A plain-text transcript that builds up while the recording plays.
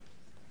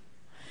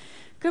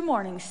Good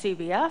morning,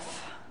 CBF.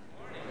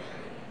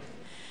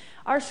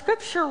 Our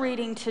scripture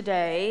reading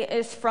today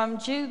is from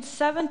Jude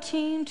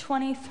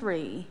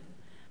 17:23.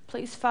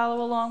 Please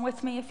follow along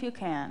with me if you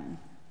can.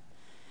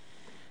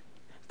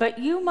 But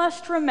you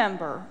must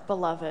remember,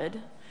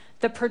 beloved,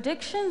 the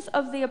predictions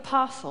of the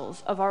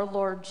apostles of our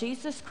Lord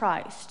Jesus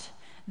Christ.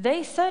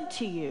 They said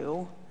to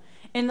you,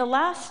 in the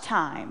last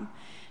time,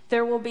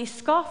 there will be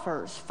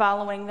scoffers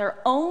following their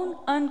own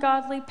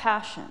ungodly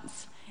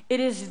passions. It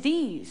is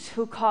these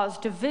who cause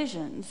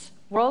divisions,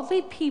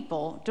 worldly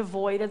people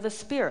devoid of the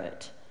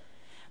Spirit.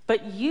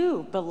 But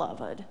you,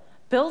 beloved,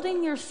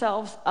 building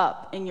yourselves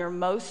up in your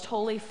most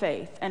holy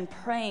faith and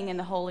praying in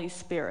the Holy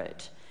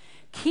Spirit,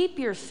 keep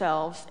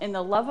yourselves in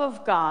the love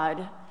of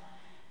God,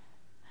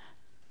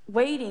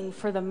 waiting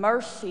for the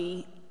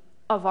mercy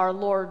of our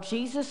Lord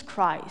Jesus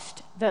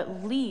Christ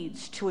that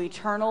leads to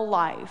eternal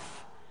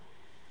life.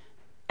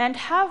 And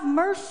have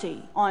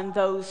mercy on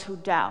those who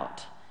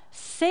doubt.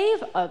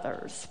 Save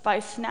others by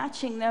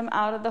snatching them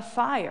out of the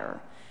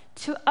fire.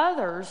 To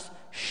others,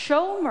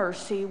 show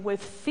mercy with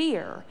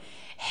fear,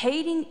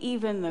 hating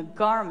even the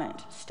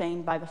garment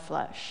stained by the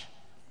flesh.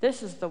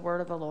 This is the word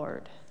of the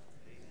Lord.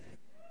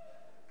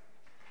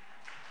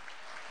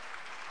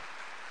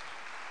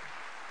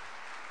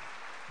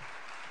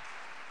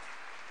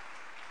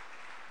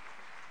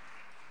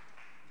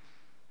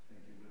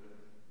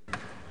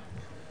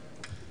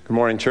 Good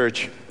morning,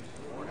 church.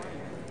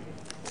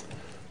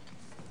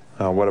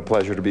 What a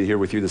pleasure to be here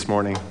with you this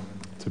morning,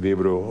 to be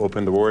able to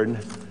open the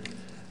Word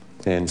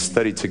and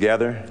study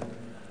together.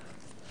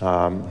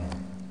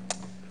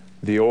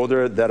 The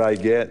older that I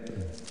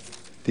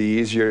get, the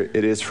easier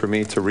it is for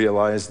me to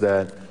realize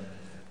that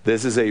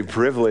this is a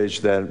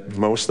privilege that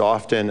most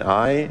often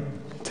I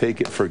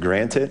take it for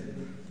granted,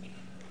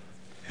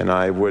 and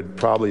I would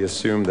probably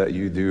assume that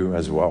you do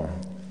as well.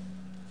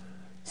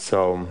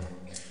 So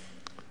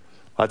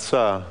let's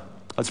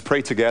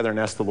pray together and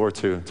ask the Lord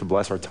to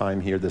bless our time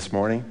here this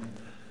morning.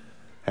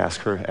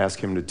 Ask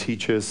him to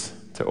teach us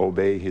to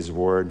obey his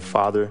word.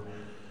 Father,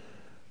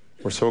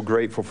 we're so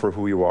grateful for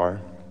who you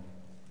are.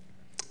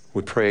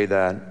 We pray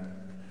that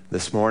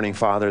this morning,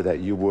 Father, that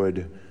you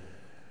would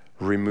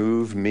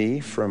remove me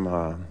from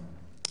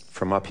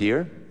up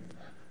here,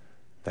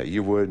 that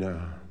you would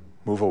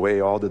move away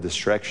all the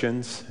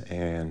distractions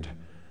and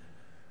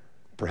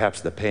perhaps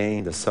the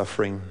pain, the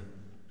suffering.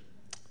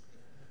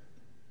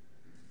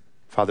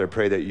 Father, I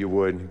pray that you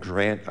would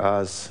grant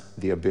us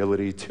the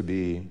ability to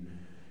be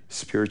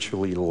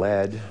spiritually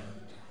led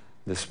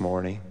this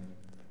morning,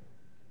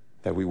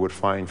 that we would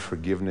find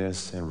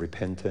forgiveness and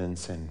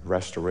repentance and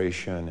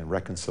restoration and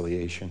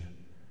reconciliation.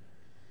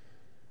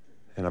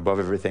 And above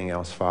everything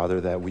else, Father,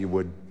 that we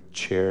would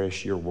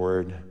cherish your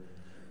word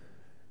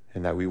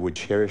and that we would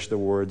cherish the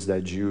words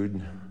that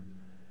Jude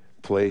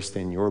placed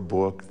in your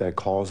book that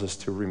calls us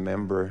to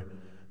remember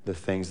the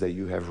things that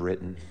you have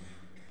written.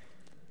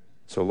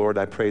 So, Lord,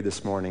 I pray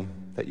this morning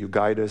that you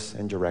guide us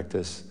and direct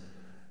us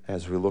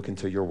as we look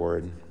into your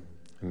word.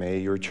 May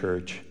your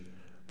church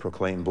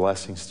proclaim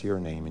blessings to your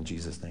name in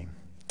Jesus' name.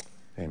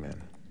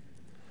 Amen.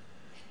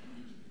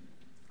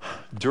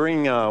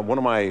 During one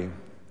of my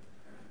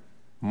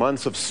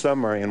months of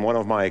summer in one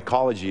of my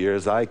college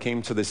years, I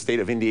came to the state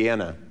of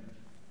Indiana,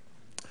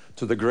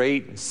 to the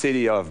great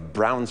city of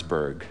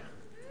Brownsburg.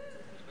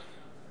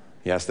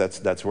 Yes,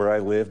 that's where I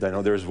lived. I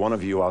know there's one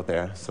of you out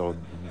there, so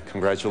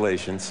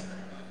congratulations.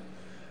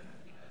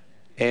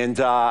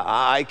 And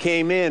I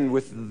came in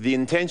with the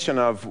intention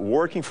of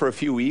working for a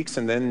few weeks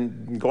and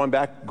then going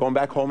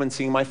back home and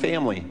seeing my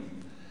family.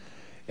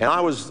 And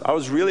I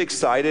was really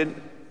excited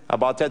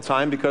about that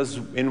time because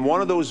in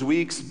one of those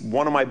weeks,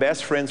 one of my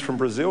best friends from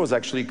Brazil was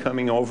actually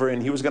coming over,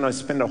 and he was going to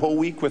spend a whole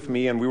week with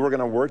me, and we were going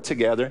to work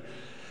together.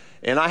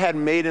 And I had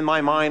made in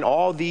my mind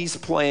all these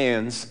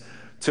plans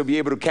to be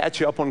able to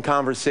catch up on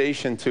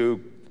conversation,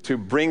 to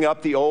bring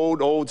up the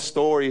old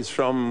stories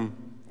from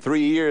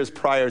 3 years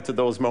prior to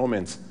those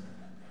moments.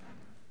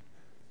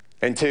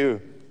 And to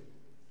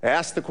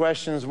ask the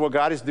questions, what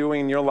God is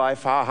doing in your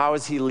life, how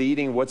is he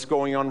leading, what's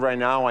going on right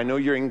now? I know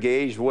you're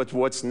engaged,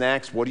 what's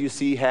next, what do you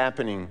see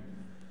happening?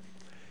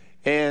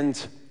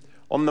 And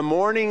on the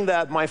morning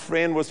that my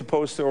friend was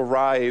supposed to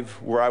arrive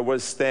where I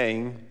was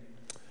staying,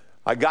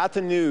 I got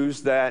the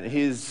news that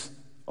he's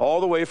all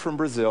the way from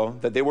Brazil,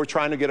 that they were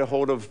trying to get a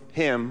hold of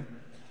him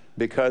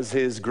because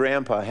his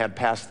grandpa had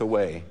passed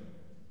away.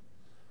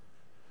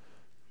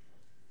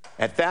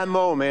 At that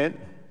moment,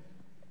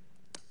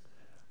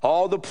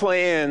 all the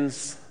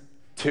plans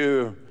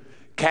to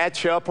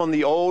catch up on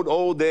the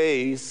old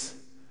days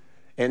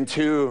and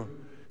to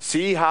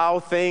see how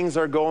things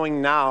are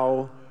going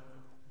now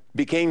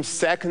became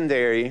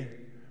secondary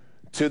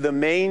to the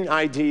main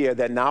idea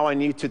that now I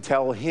need to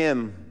tell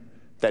him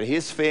that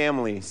his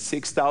family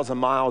 6,000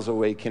 miles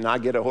away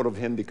cannot get a hold of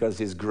him because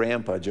his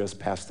grandpa just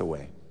passed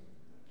away.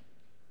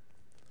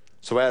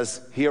 So as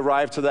he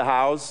arrived to the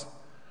house,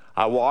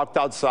 I walked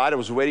outside. I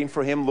was waiting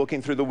for him,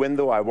 looking through the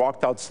window. I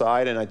walked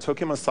outside, and I took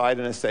him aside,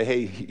 and I said,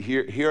 hey,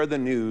 here are the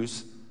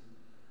news.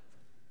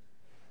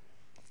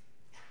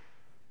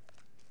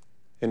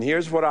 And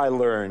here's what I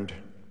learned.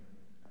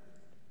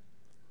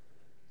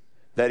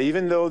 That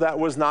even though that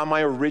was not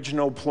my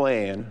original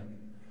plan,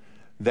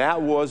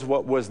 that was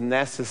what was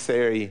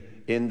necessary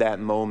in that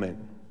moment.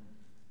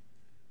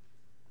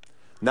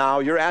 Now,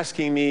 you're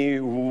asking me,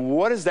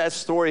 what does that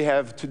story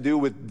have to do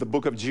with the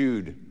book of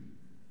Jude?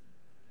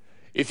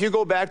 If you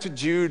go back to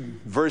Jude,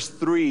 verse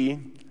 3,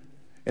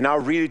 and I'll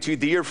read it to you,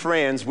 dear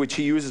friends, which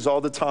he uses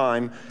all the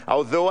time,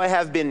 although I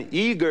have been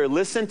eager,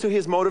 listen to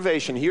his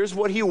motivation. Here's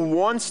what he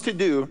wants to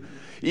do.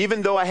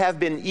 Even though I have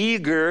been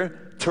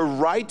eager to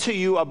write to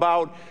you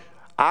about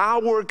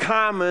our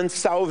common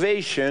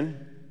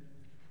salvation,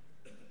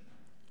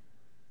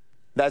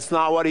 that's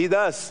not what he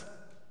does.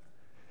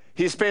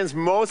 He spends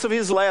most of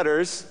his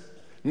letters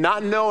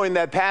not knowing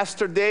that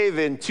Pastor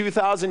David,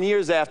 2,000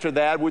 years after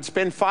that, would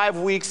spend 5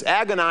 weeks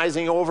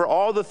agonizing over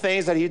all the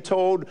things that he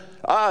told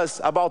us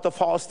about the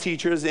false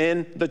teachers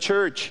in the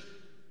church.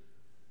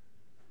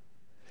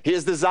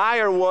 His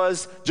desire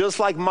was, just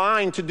like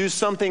mine, to do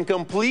something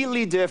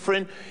completely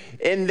different,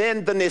 and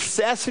then the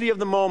necessity of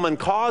the moment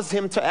caused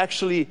him to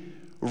actually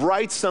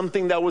write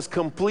something that was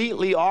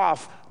completely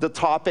off the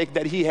topic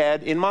that he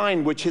had in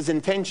mind, which his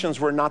intentions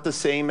were not the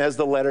same as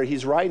the letter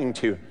he's writing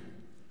to.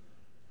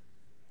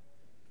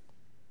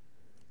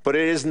 But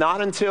it is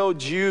not until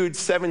Jude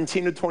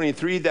 17 to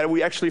 23 that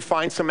we actually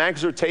find some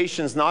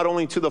exhortations not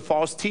only to the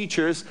false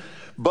teachers,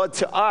 but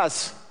to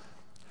us.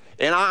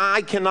 And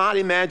I cannot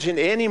imagine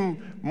any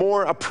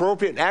more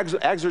appropriate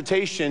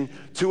exhortation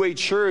to a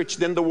church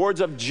than the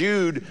words of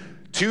Jude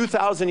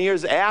 2,000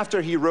 years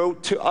after he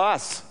wrote to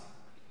us.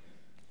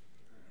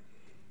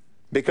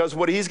 Because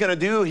what he's going to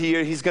do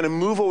here, he's going to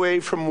move away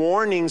from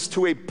warnings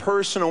to a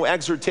personal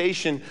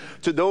exhortation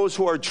to those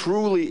who are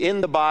truly in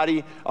the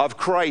body of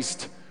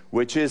Christ,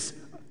 which is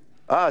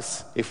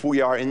us if we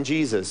are in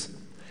Jesus.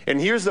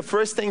 And here's the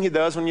first thing he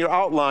does when you're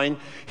outlined.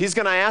 He's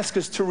going to ask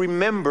us to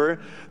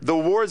remember the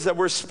words that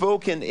were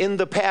spoken in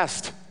the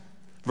past.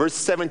 Verse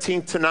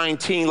 17 to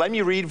 19. Let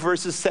me read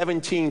verses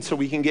 17 so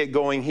we can get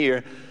going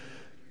here.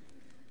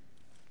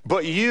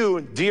 But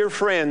you, dear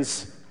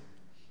friends,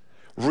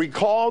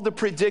 recall the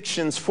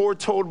predictions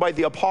foretold by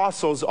the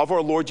apostles of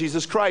our Lord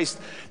Jesus Christ.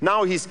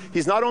 Now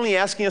he's not only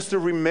asking us to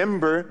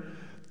remember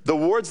the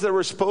words that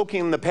were spoken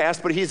in the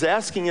past, but he's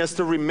asking us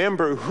to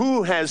remember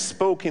who has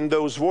spoken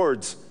those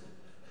words.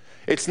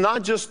 It's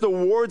not just the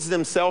words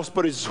themselves,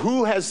 but it's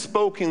who has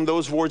spoken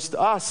those words to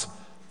us.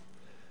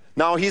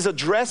 Now he's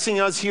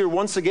addressing us here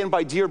once again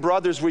by dear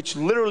brothers, which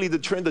literally the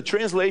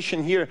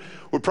translation here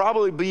would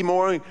probably be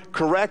more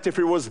correct if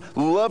it was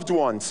loved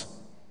ones.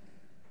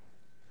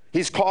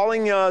 He's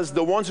calling us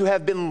the ones who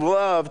have been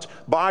loved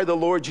by the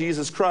Lord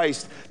Jesus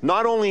Christ.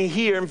 Not only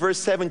here in verse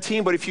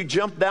 17, but if you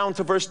jump down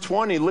to verse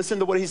 20, listen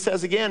to what he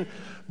says again.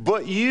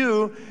 But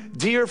you,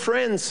 dear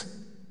friends,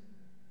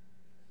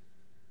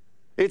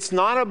 it's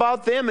not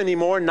about them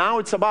anymore. Now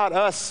it's about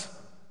us.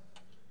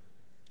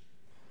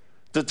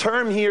 The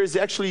term here is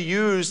actually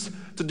used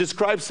to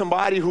describe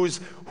somebody who's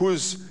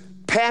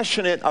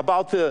passionate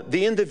about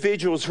the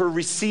individuals who are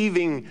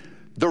receiving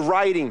the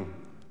writing.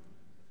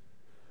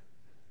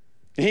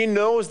 He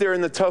knows they're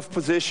in a tough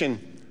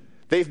position.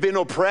 They've been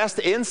oppressed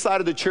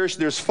inside of the church.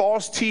 There's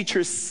false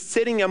teachers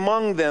sitting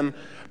among them,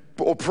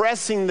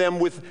 oppressing them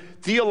with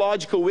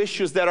theological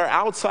issues that are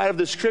outside of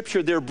the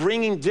scripture. They're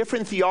bringing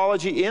different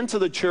theology into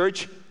the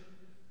church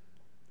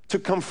to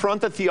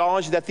confront the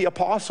theology that the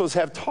apostles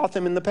have taught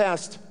them in the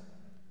past.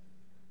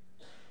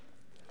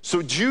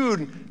 So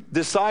Jude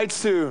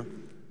decides to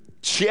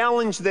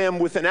challenge them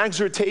with an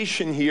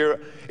exhortation here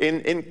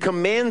and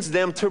commands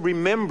them to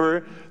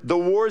remember the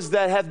words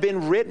that have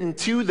been written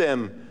to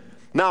them.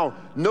 Now,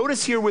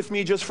 notice here with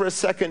me just for a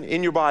second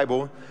in your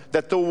Bible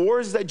that the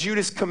words that Jude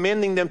is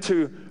commanding them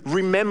to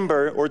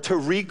remember or to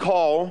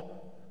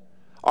recall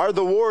are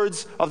the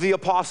words of the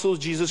apostles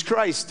Jesus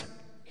Christ,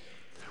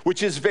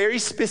 which is very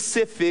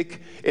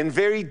specific and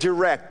very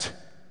direct.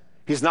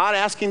 He's not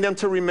asking them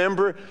to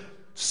remember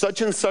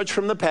such and such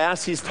from the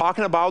past. He's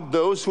talking about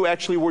those who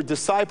actually were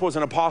disciples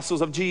and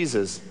apostles of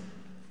Jesus.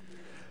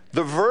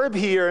 The verb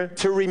here,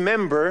 to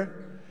remember,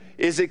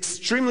 is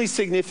extremely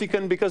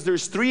significant because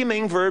there's three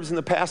main verbs in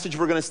the passage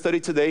we're going to study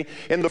today.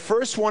 And the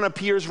first one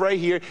appears right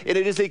here, and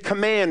it is a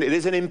command. It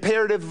is an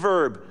imperative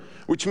verb,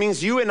 which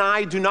means you and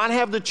I do not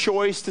have the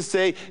choice to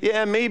say,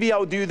 yeah, maybe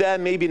I'll do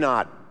that, maybe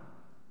not.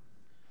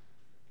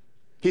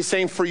 He's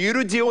saying for you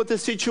to deal with the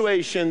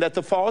situation that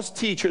the false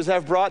teachers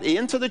have brought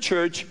into the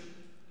church,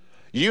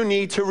 you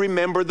need to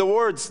remember the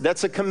words.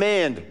 That's a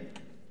command.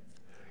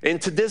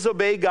 And to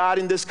disobey God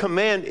in this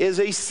command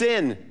is a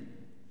sin.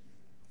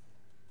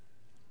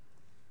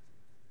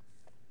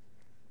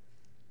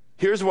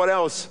 Here's what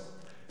else.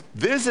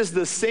 This is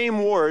the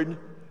same word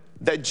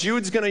that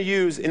Jude's going to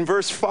use in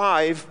verse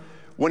 5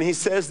 when he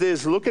says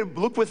this. Look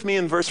with me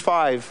in verse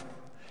 5.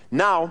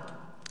 Now,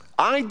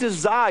 I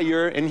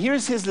desire, and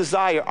here's his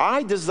desire,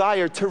 I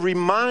desire to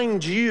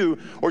remind you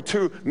or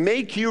to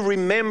make you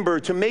remember,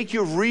 to make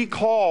you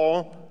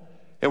recall.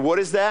 And what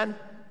is that?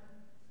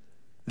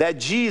 that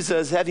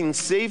Jesus, having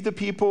saved the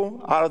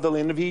people out of the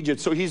land of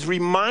Egypt, so he's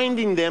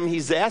reminding them,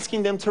 he's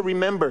asking them to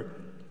remember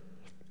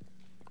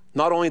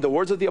not only the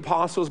words of the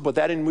apostles, but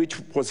that in which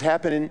was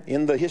happening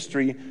in the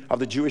history of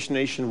the Jewish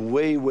nation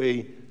way,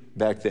 way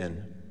back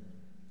then.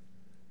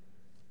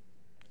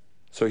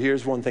 So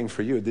here's one thing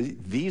for you.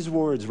 These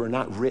words were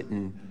not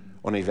written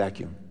on a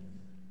vacuum.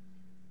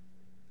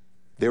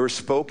 They were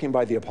spoken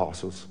by the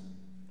apostles,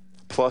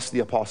 plus the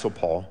apostle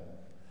Paul,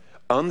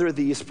 under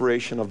the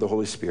inspiration of the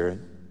Holy Spirit.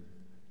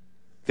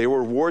 They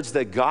were words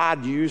that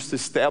God used to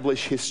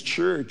establish his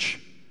church.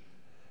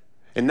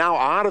 And now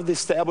out of the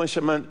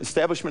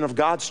establishment of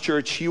God's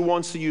church, he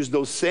wants to use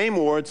those same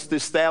words to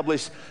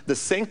establish the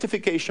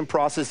sanctification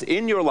process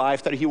in your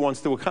life that he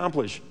wants to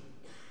accomplish.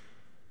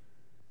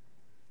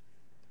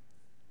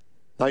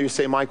 Now you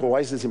say, Michael,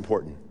 why is this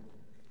important?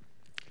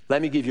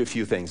 Let me give you a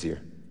few things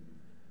here.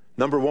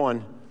 Number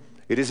one,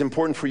 it is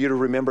important for you to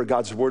remember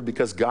God's word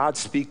because God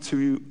speaks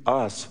to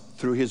us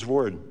through his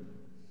word.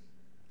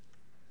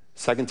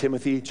 2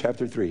 Timothy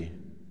chapter 3.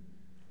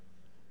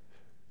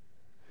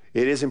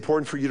 It is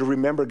important for you to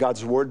remember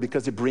God's word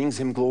because it brings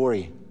him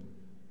glory.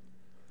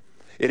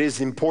 It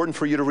is important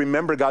for you to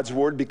remember God's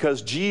word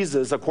because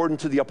Jesus, according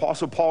to the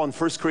apostle Paul in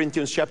 1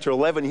 Corinthians chapter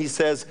 11, he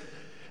says,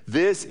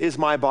 "This is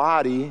my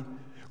body,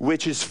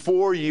 which is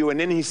for you." And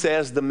then he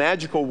says the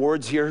magical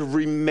words here,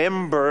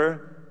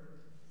 remember.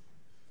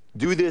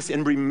 Do this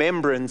in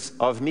remembrance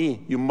of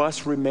me. You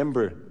must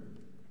remember.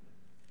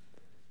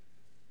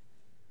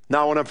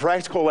 Now, on a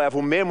practical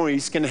level,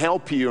 memories can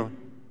help you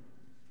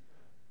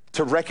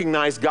to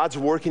recognize God's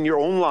work in your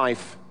own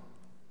life.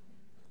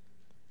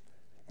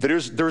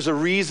 There's a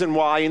reason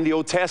why in the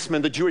Old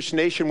Testament the Jewish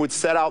nation would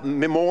set out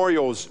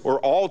memorials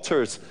or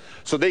altars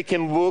so they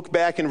can look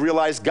back and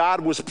realize God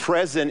was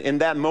present in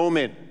that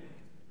moment.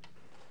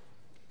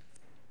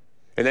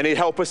 And then it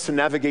helps us to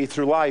navigate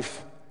through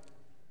life.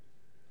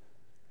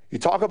 You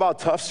talk about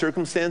tough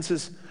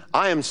circumstances.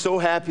 I am so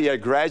happy I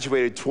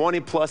graduated 20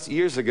 plus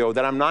years ago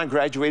that I'm not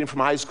graduating from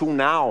high school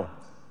now.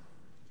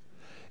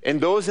 And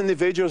those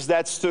individuals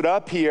that stood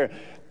up here,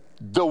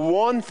 the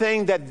one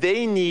thing that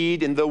they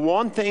need and the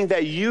one thing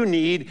that you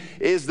need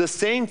is the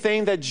same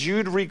thing that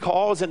Jude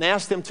recalls and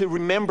asks them to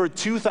remember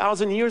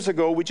 2,000 years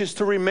ago, which is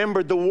to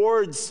remember the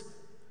words,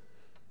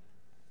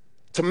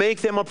 to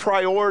make them a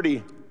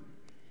priority.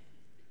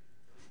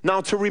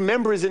 Now, to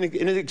remember is an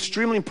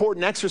extremely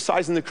important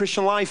exercise in the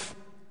Christian life.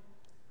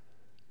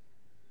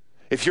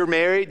 If you're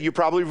married, you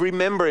probably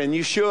remember, and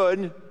you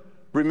should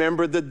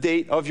remember the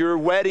date of your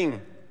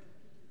wedding.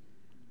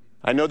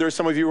 I know there's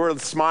some of you who are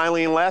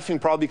smiling and laughing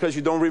probably because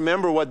you don't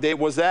remember what date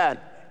was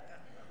that.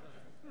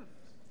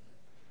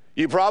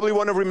 You probably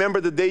want to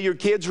remember the day your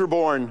kids were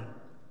born.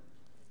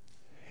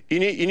 You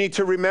need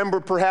to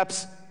remember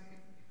perhaps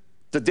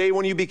the day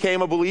when you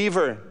became a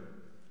believer,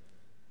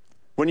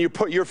 when you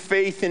put your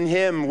faith in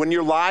him, when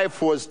your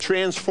life was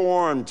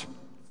transformed.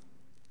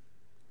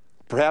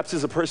 Perhaps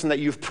it's a person that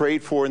you've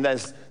prayed for and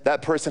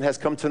that person has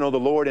come to know the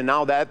Lord and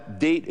now that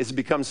date has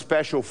become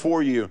special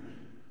for you.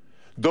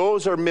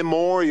 Those are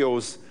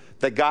memorials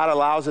that God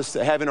allows us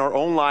to have in our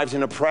own lives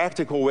in a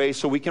practical way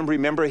so we can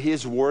remember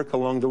his work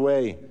along the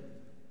way.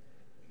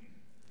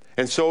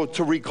 And so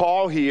to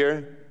recall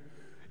here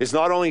is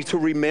not only to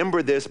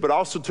remember this, but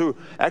also to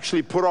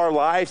actually put our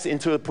lives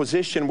into a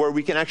position where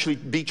we can actually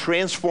be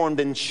transformed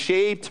and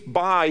shaped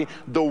by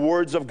the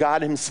words of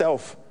God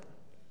himself.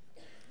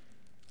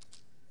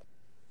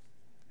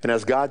 And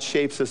as God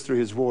shapes us through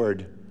his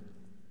word,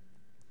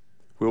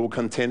 we will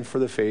contend for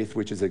the faith,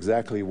 which is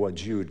exactly what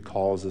Jude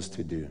calls us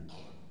to do.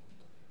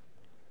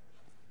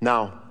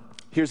 Now,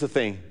 here's the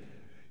thing.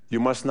 You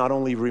must not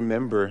only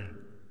remember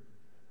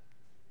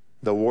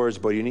the words,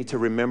 but you need to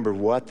remember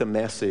what the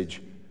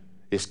message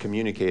is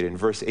communicated in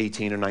verse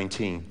 18 and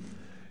 19.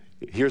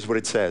 Here's what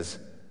it says.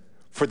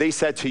 For they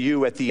said to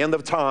you, at the end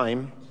of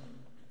time,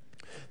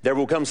 there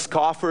will come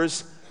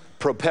scoffers,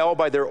 propelled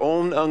by their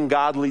own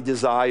ungodly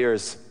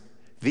desires.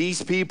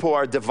 These people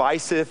are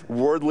divisive,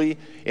 worldly,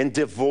 and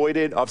devoid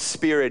of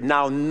spirit.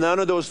 Now, none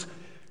of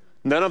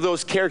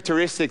those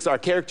characteristics are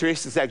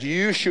characteristics that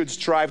you should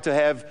strive to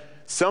have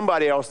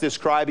somebody else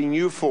describing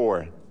you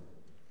for.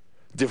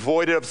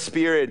 Devoid of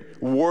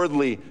spirit,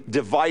 worldly,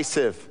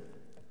 divisive.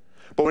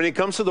 But when it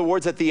comes to the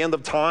words at the end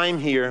of time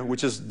here,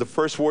 which is the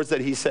first words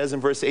that he says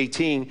in verse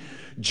 18,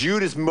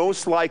 Jude is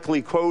most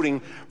likely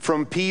quoting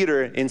from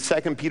Peter in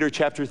 2 Peter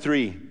chapter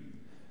 3.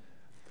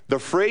 The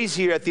phrase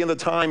here at the end of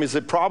time is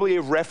probably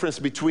a reference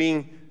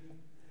between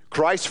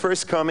Christ's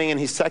first coming and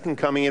his second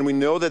coming, and we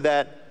know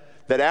that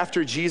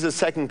after Jesus'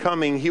 second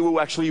coming, he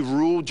will actually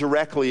rule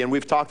directly, and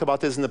we've talked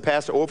about this in the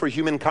past, over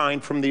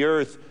humankind from the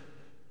earth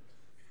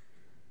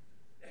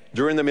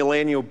during the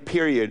millennial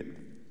period,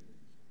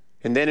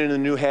 and then in the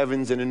new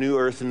heavens and a new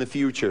earth in the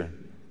future.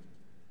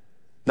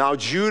 Now,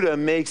 Judah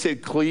makes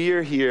it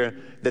clear here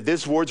that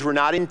these words were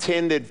not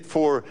intended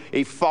for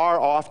a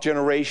far-off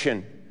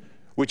generation,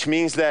 which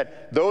means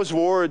that those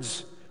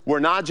words were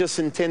not just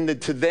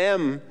intended to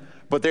them,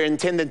 but they're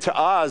intended to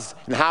us.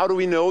 And how do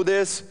we know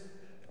this?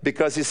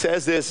 Because he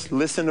says this,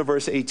 listen to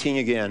verse 18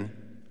 again.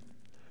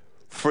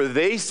 For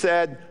they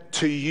said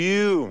to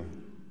you,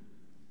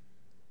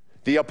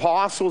 the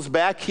apostles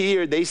back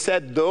here, they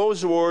said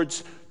those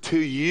words to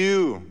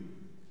you.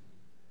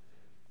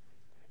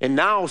 And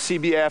now,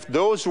 CBF,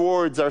 those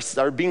words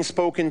are being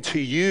spoken to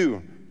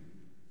you.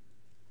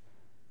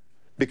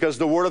 Because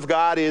the Word of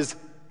God is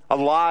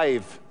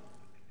alive.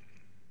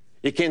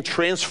 It can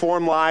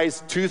transform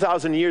lives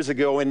 2,000 years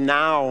ago and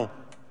now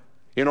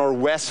in our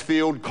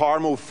Westfield,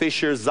 Carmel,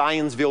 Fisher,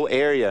 Zionsville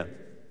area.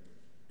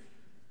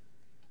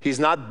 He's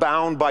not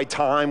bound by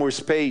time or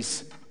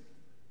space.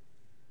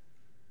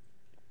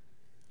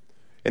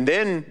 And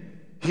then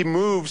he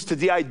moves to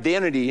the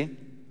identity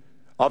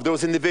of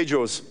those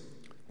individuals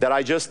that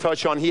I just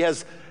touched on. He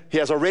has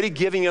already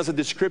given us a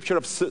description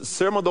of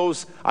some of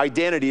those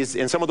identities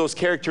and some of those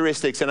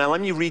characteristics. And now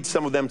let me read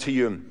some of them to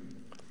you.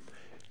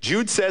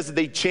 Jude says that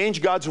they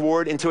changed God's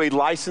word into a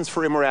license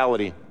for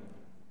immorality.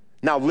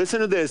 Now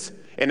listen to this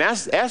and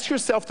ask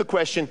yourself the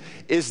question,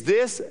 is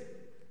this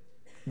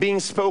being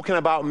spoken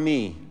about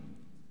me?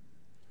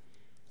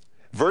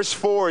 Verse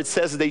 4, it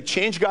says that they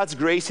changed God's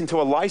grace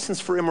into a license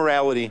for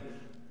immorality.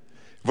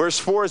 Verse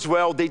 4 as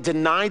well, they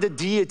deny the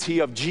deity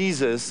of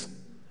Jesus.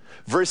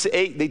 Verse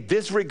 8, they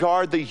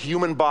disregard the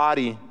human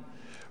body.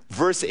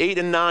 Verse 8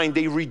 and 9,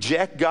 they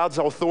reject God's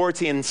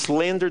authority and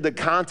slander the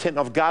content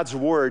of God's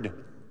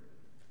word.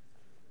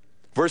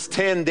 Verse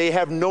 10, they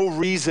have no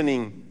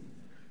reasoning.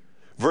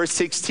 Verse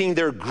 16,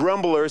 they're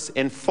grumblers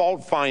and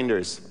fault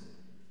finders.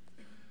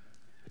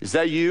 Is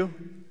that you?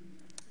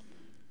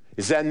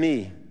 Is that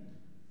me?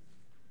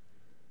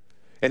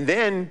 And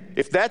then,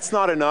 if that's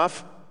not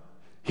enough,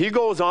 he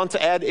goes on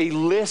to add a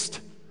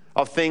list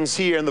of things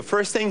here. And the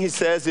first thing he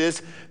says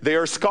is, they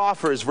are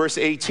scoffers, verse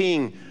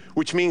 18,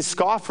 which means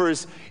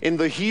scoffers in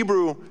the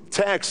Hebrew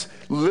text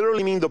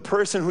literally mean the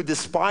person who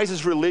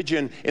despises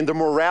religion and the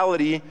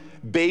morality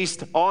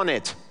based on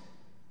it.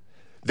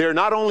 They're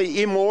not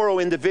only immoral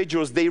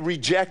individuals, they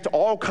reject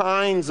all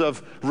kinds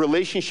of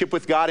relationship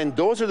with God, and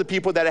those are the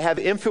people that have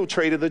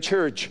infiltrated the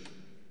church.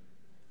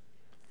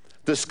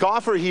 The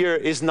scoffer here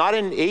is not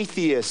an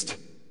atheist,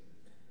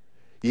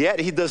 yet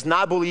he does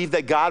not believe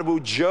that God will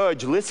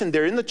judge. Listen,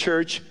 they're in the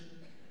church.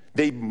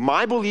 They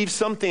might believe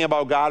something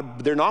about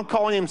God. They're not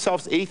calling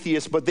themselves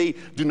atheists, but they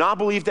do not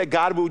believe that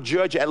God will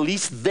judge at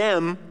least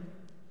them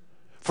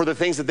for the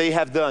things that they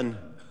have done.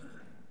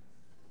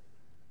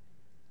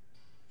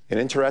 And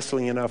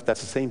interestingly enough,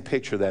 that's the same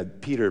picture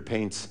that Peter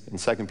paints in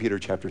 2 Peter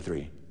chapter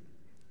 3.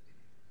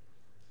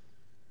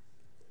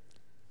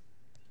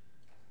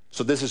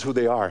 So this is who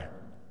they are.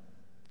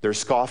 They're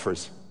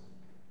scoffers.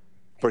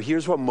 But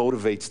here's what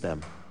motivates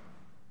them.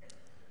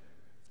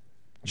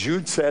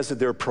 Jude says that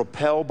they're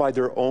propelled by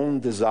their own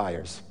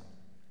desires.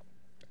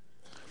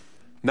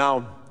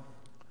 Now,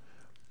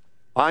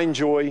 I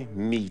enjoy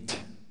meat.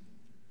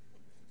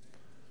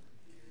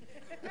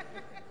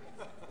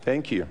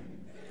 Thank you.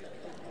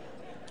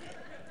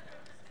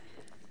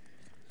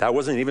 That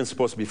wasn't even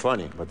supposed to be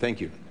funny, but thank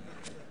you.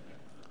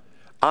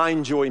 I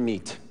enjoy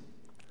meat.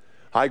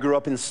 I grew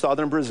up in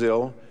southern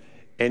Brazil,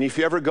 and if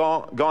you ever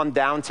gone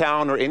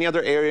downtown or any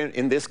other area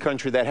in this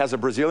country that has a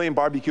Brazilian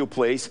barbecue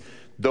place,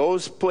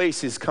 those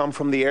places come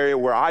from the area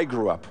where I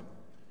grew up.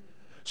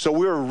 So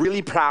we're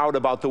really proud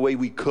about the way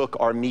we cook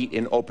our meat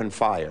in open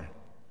fire.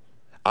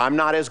 I'm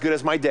not as good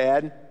as my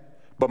dad,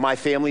 but my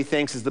family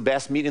thinks it's the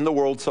best meat in the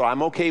world, so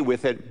I'm okay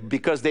with it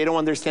because they don't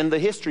understand the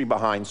history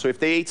behind. So if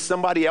they ate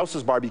somebody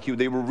else's barbecue,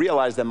 they will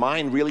realize that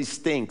mine really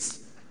stinks.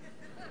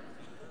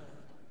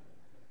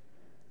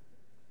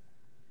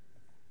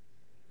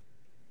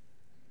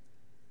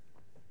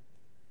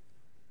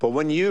 But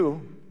when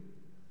you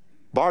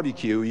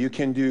barbecue, you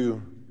can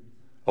do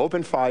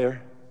open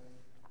fire,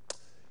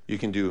 you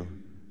can do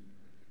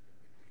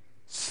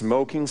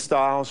smoking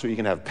style, so you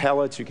can have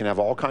pellets, you can have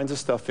all kinds of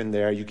stuff in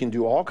there, you can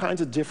do all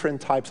kinds of different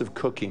types of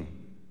cooking.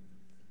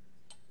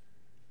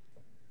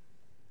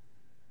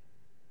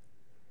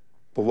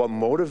 But what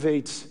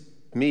motivates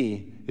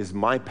me is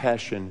my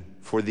passion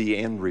for the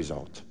end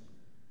result.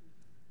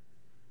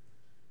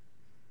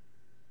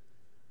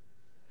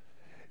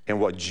 And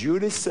what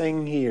Jude is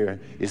saying here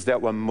is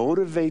that what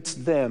motivates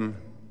them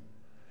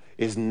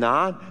is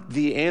not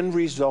the end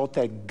result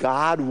that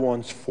God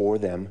wants for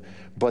them,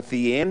 but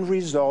the end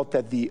result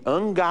that the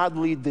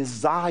ungodly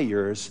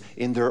desires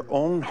in their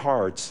own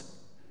hearts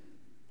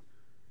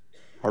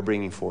are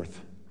bringing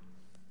forth.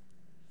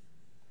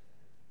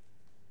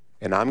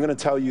 And I'm going to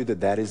tell you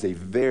that that is a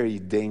very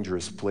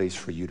dangerous place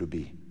for you to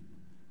be.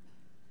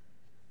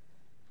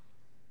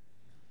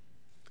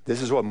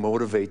 This is what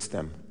motivates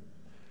them.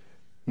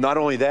 Not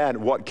only that,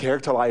 what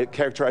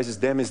characterizes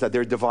them is that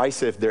they're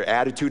divisive. Their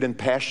attitude and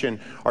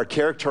passion are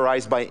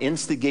characterized by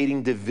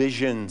instigating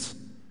divisions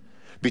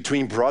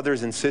between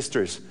brothers and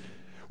sisters.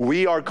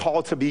 We are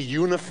called to be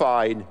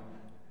unified,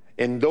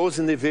 and those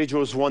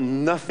individuals want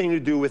nothing to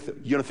do with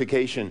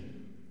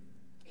unification.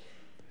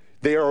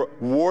 They are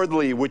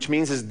worldly, which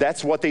means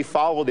that's what they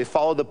follow. They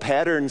follow the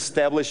pattern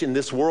established in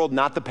this world,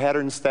 not the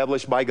pattern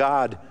established by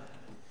God.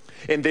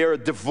 And they are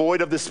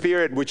devoid of the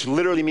Spirit, which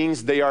literally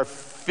means they are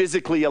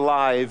physically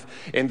alive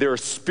and they're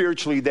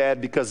spiritually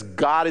dead because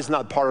God is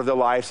not part of their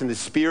lives and the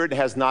Spirit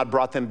has not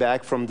brought them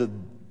back from the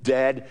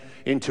dead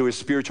into a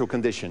spiritual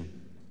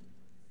condition.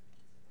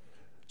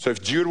 So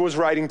if Jude was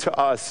writing to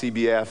us,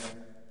 CBF,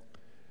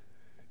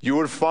 you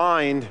would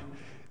find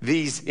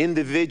these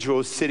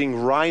individuals sitting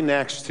right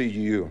next to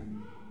you.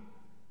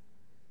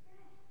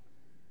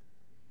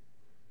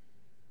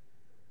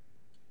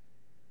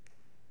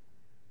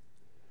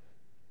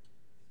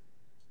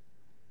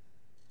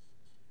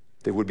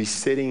 They would be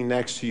sitting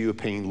next to you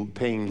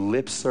paying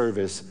lip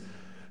service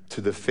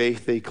to the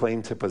faith they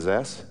claim to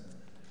possess,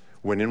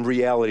 when in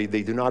reality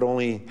they do not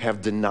only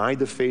have denied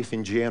the faith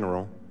in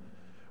general,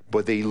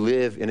 but they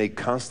live in a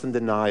constant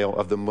denial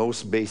of the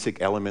most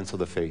basic elements of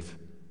the faith.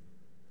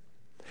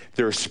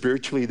 They're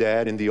spiritually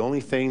dead, and the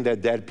only thing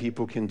that dead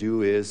people can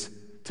do is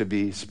to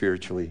be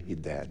spiritually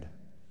dead.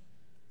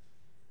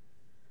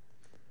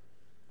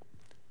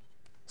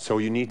 So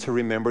you need to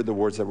remember the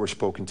words that were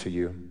spoken to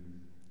you.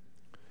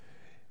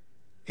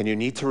 And you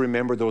need to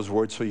remember those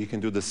words so you can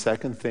do the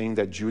second thing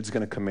that Jude's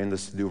going to command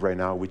us to do right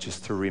now, which is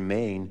to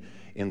remain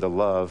in the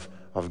love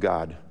of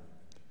God.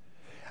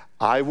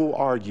 I will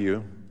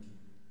argue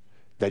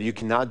that you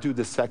cannot do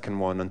the second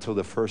one until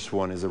the first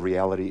one is a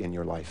reality in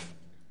your life.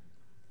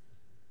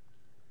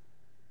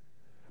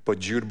 But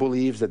Jude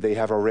believes that they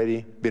have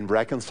already been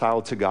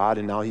reconciled to God,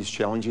 and now he's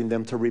challenging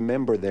them to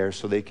remember there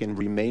so they can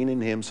remain in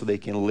him, so they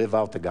can live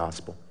out the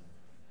gospel.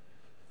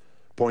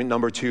 Point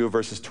number 2,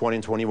 verses 20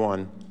 and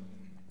 21.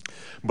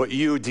 But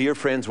you, dear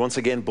friends, once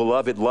again,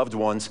 beloved, loved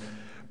ones,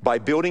 by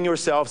building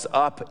yourselves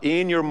up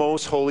in your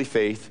most holy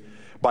faith,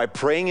 by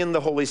praying in the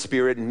Holy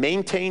Spirit,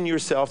 maintain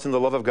yourselves in the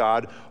love of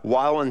God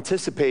while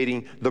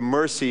anticipating the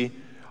mercy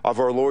of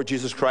our Lord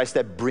Jesus Christ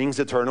that brings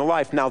eternal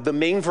life. Now, the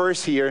main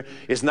verse here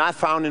is not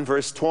found in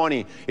verse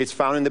 20. It's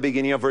found in the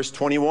beginning of verse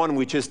 21,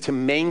 which is to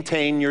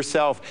maintain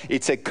yourself.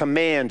 It's a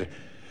command.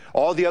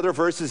 All the other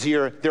verses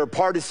here, they're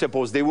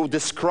participles. They will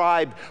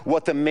describe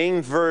what the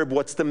main verb,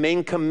 what's the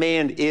main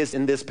command is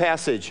in this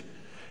passage.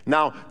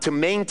 Now, to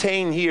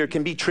maintain here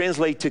can be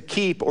translated to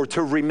keep or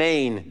to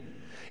remain.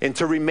 And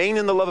to remain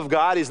in the love of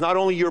God is not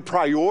only your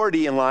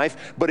priority in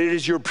life, but it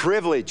is your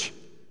privilege.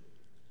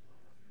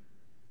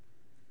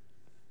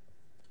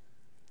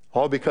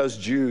 All because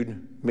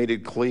Jude made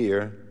it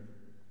clear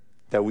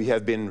that we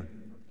have been,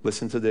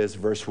 listen to this,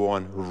 verse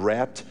 1,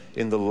 wrapped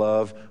in the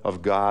love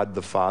of God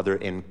the Father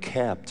and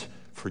kept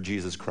for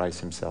Jesus Christ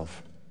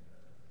himself.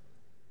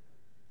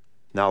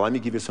 Now, let me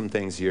give you some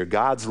things here.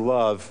 God's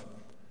love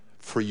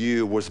for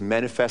you was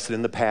manifested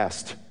in the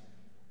past,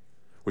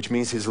 which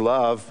means his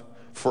love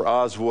for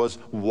us was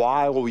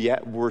while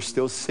yet we're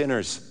still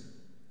sinners.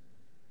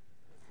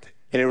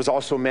 And it was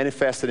also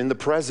manifested in the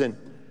present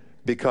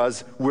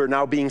because we're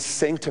now being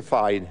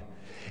sanctified.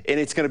 And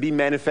it's going to be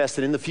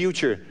manifested in the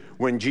future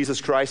when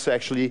Jesus Christ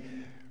actually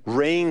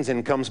reigns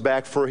and comes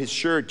back for his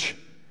church.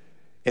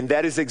 And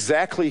that is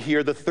exactly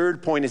here, the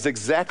third point is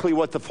exactly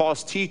what the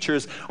false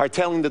teachers are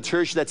telling the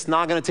church that's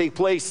not going to take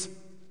place.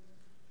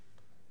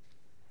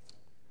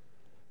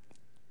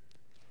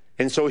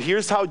 And so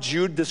here's how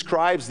Jude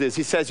describes this.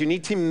 He says you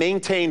need to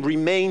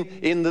remain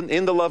in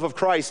the love of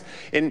Christ.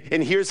 And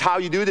here's how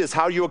you do this,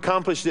 how you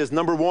accomplish this.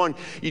 Number 1,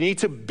 you need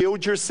to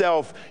build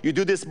yourself. You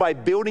do this by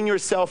building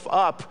yourself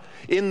up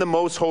in the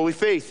most holy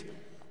faith.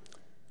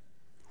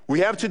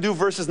 We have to do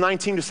verses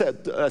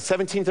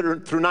 17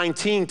 through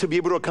 19 to be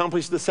able to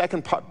accomplish the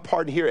second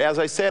part here, as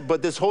I said.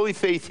 But this holy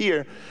faith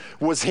here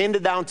was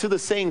handed down to the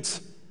saints.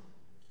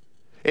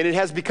 And it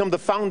has become the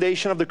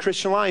foundation of the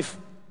Christian life.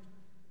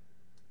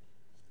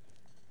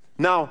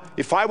 Now,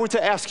 if I were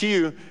to ask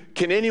you,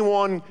 can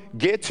anyone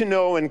get to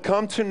know and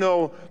come to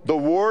know the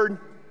Word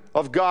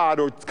of God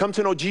or come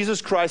to know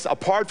Jesus Christ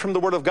apart from the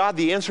Word of God?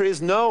 The answer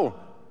is no.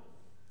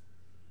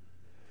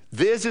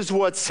 This is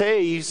what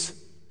saves,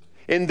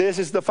 and this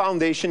is the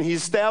foundation he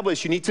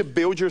established. You need to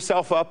build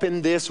yourself up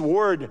in this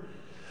Word.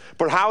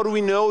 But how do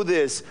we know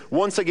this?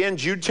 Once again,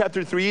 Jude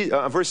chapter 3,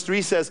 verse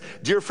 3 says,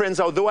 "Dear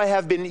friends, although I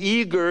have been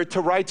eager to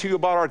write to you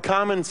about our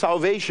common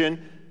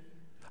salvation,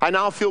 I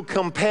now feel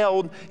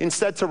compelled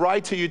instead to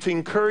write to you to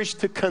encourage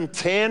to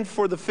contend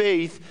for the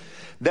faith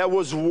that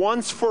was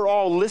once for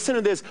all," listen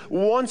to this,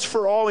 once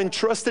for all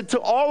entrusted to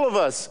all of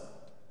us.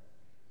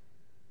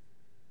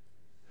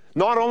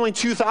 Not only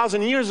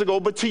 2,000 years ago,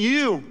 but to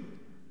you.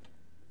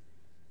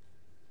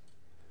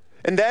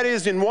 And that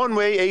is in one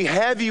way a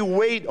heavy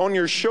weight on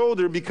your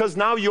shoulder because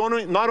now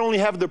you not only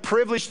have the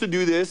privilege to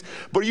do this,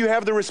 but you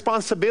have the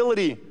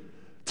responsibility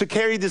to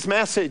carry this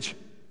message.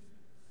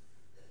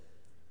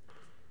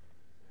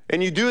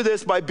 And you do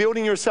this by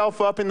building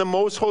yourself up in the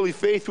most holy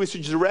faith, which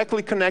is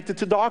directly connected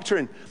to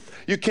doctrine.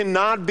 You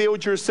cannot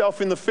build yourself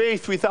in the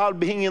faith without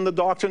being in the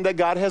doctrine that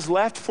God has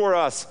left for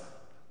us.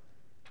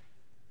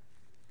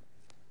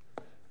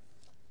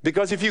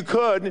 Because if you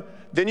could,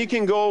 then you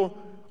can go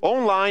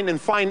online and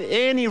find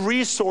any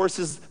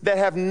resources that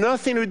have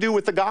nothing to do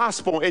with the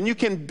gospel, and you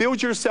can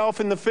build yourself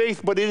in the faith,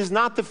 but it is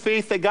not the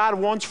faith that God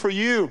wants for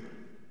you.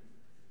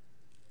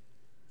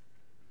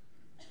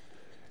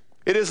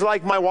 It is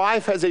like my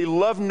wife has a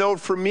love note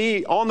for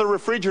me on the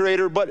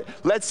refrigerator, but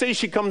let's say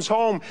she comes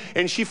home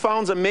and she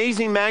finds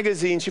amazing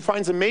magazines. She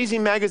finds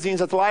amazing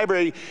magazines at the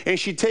library, and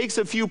she takes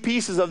a few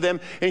pieces of them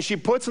and she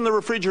puts in the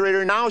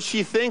refrigerator. Now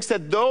she thinks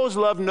that those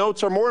love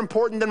notes are more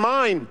important than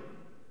mine.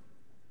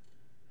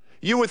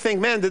 You would think,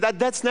 man,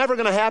 that's never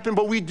going to happen,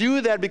 but we do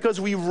that because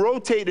we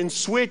rotate and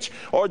switch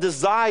our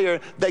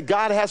desire that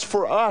God has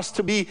for us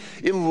to be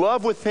in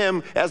love with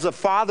Him as a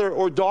father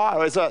or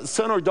daughter, as a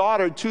son or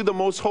daughter to the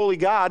most holy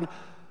God,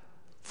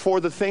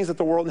 for the things that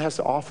the world has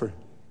to offer.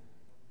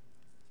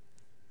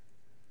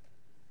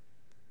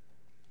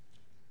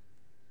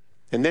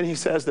 And then he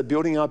says that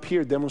building up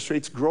here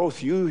demonstrates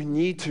growth. You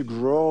need to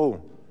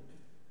grow.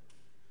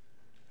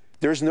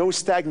 There's no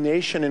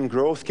stagnation in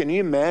growth. Can you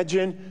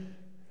imagine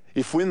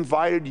if we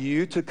invited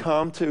you to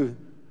come to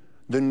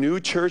the new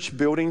church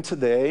building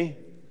today,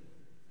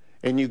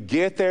 and you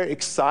get there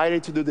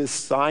excited to do this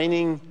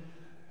signing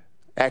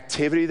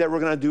activity that we're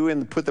going to do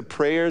and put the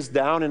prayers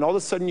down, and all of a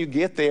sudden you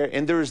get there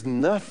and there's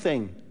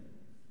nothing.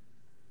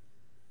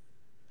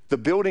 The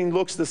building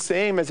looks the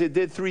same as it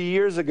did 3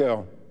 years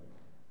ago.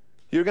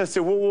 You're going to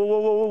say,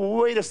 whoa,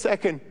 wait a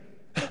second.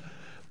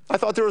 I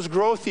thought there was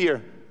growth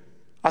here.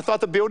 I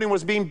thought the building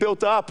was being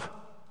built up.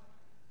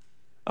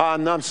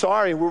 No, I'm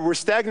sorry, we're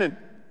stagnant.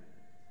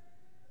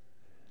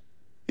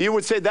 You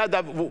would say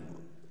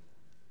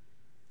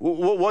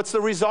what's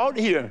the result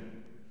here?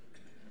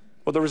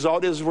 Well, the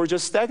result is we're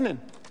just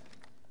stagnant.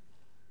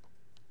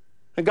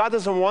 And God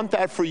doesn't want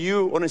that for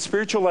you on a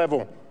spiritual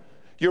level.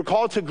 You're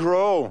called to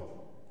grow.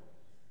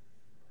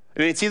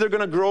 And it's either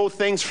going to grow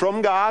things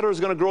from God or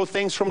it's going to grow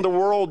things from the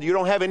world. You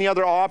don't have any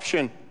other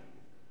option.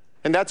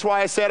 And that's why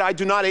I said I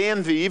do not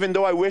envy, even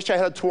though I wish I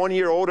had a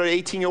 20-year-old or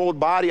 18-year-old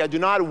body. I do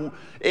not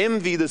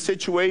envy the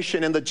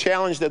situation and the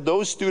challenge that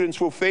those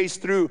students will face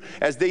through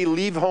as they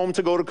leave home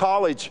to go to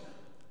college.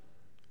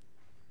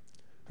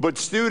 But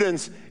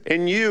students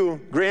and you,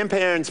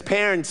 grandparents,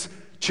 parents,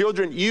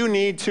 children, you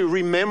need to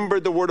remember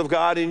the Word of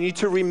God and you need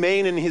to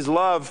remain in His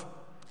love.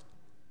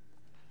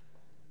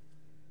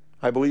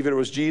 I believe it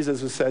was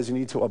Jesus who says you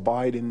need to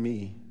abide in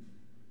me.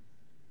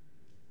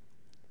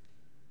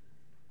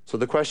 So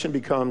the question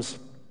becomes,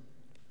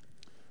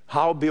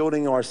 how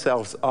building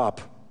ourselves up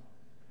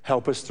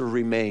help us to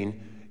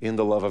remain in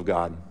the love of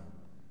God?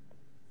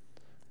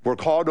 We're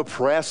called to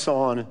press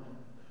on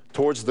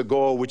towards the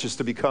goal, which is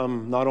to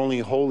become not only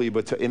holy,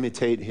 but to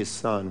imitate His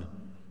Son.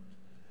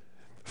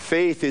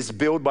 Faith is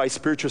built by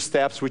spiritual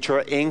steps which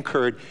are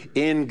anchored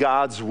in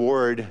God's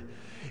Word.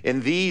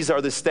 And these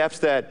are the steps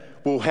that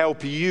will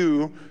help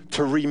you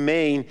to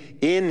remain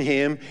in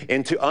Him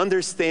and to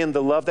understand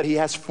the love that He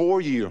has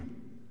for you.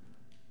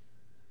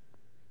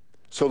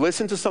 So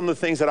listen to some of the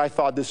things that I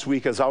thought this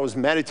week as I was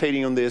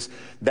meditating on this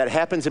that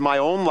happens in my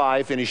own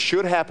life, and it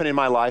should happen in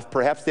my life.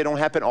 Perhaps they don't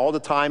happen all the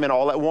time and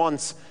all at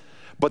once,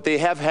 but they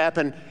have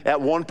happened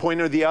at one point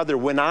or the other.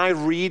 When I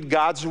read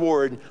God's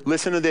Word,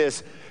 listen to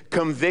this,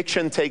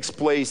 conviction takes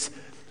place,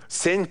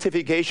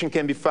 sanctification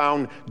can be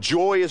found,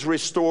 joy is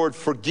restored,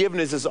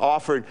 forgiveness is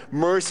offered,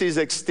 mercy is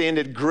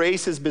extended,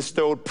 grace is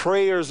bestowed,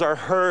 prayers are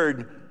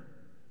heard,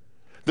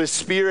 the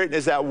Spirit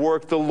is at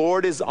work, the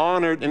Lord is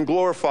honored and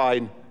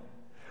glorified.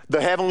 The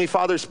Heavenly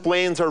Father's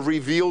plans are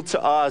revealed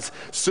to us.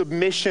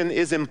 Submission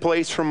is in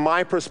place from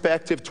my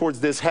perspective towards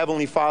this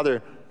Heavenly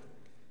Father.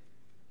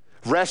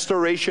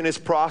 Restoration is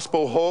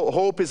possible.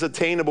 Hope is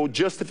attainable.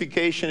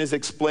 Justification is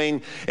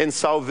explained. And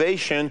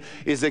salvation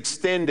is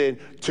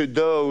extended to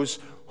those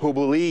who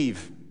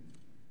believe.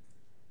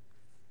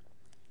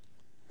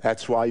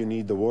 That's why you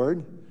need the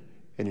Word,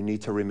 and you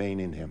need to remain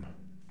in Him.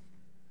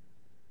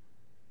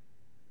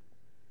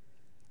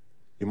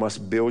 You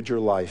must build your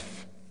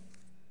life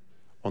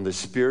on the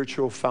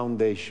spiritual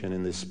foundation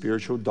and the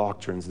spiritual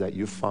doctrines that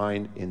you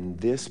find in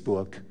this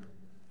book,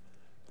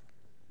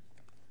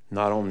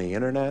 not on the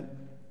internet,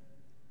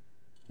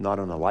 not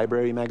on a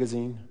library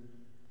magazine,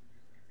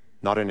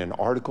 not in an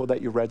article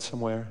that you read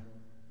somewhere,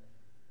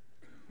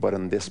 but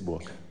in this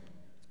book.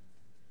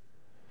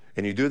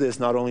 And you do this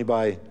not only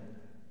by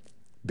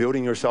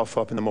building yourself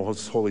up in the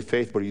most holy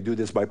faith, but you do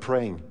this by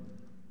praying.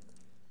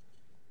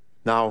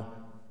 Now,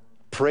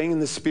 praying in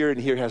the Spirit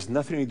here has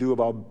nothing to do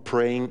about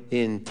praying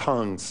in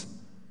tongues,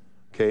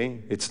 okay?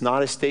 It's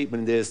not a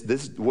statement.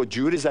 This what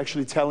Jude is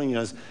actually telling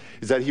us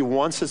is that he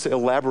wants us to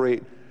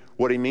elaborate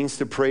what it means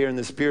to pray in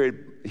the Spirit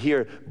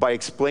here by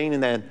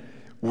explaining that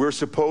we're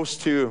supposed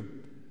to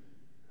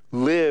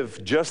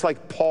live just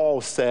like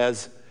Paul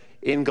says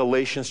in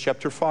Galatians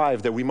chapter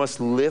 5, that we must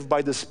live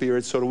by the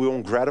Spirit so that we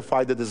won't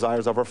gratify the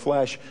desires of our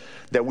flesh,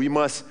 that we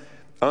must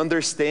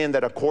understand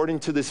that according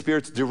to the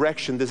Spirit's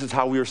direction, this is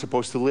how we are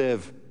supposed to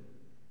live.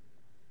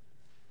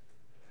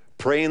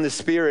 Praying in the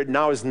Spirit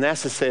now is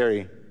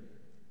necessary.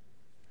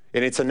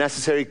 And it's a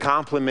necessary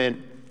complement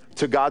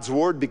to God's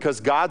Word because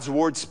God's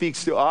Word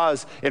speaks to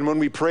us. And when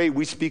we pray,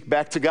 we speak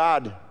back to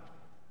God.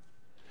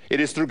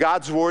 It is through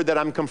God's Word that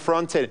I'm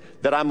confronted,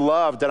 that I'm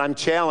loved, that I'm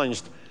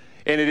challenged.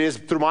 And it is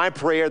through my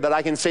prayer that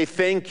I can say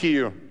thank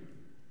you.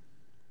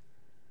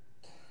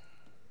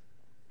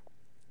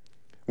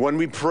 When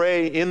we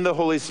pray in the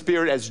Holy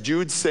Spirit, as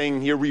Jude's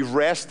saying here, we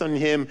rest on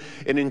Him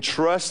and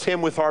entrust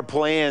Him with our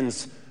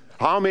plans.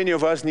 How many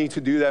of us need to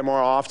do that more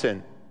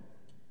often?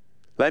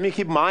 Let me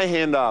keep my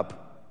hand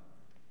up.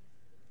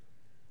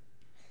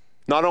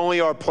 Not only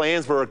our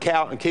plans, but our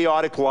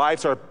chaotic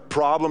lives, our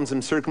problems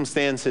and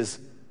circumstances.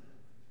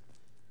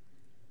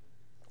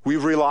 We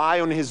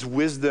rely on His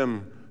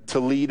wisdom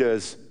to lead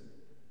us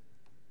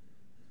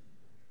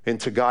and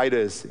to guide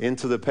us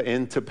into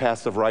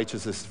paths of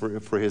righteousness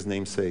for His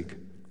name's sake.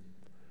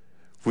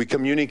 We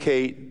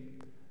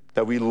communicate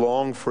that we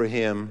long for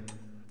Him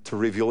to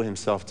reveal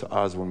Himself to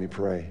us when we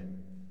pray.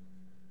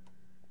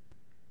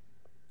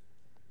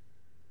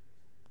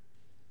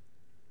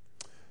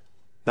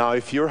 Now,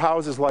 if your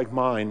house is like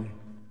mine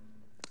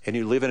and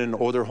you live in an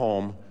older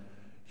home,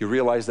 you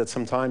realize that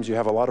sometimes you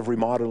have a lot of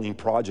remodeling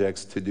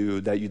projects to do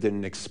that you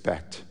didn't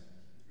expect.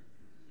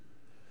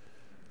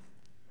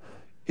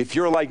 If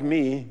you're like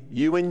me,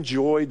 you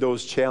enjoy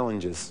those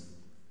challenges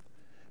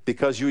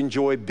because you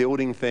enjoy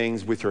building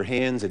things with your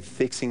hands and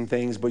fixing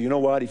things. But you know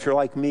what? If you're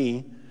like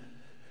me,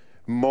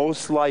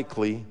 most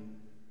likely,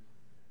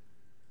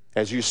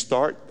 as you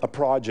start a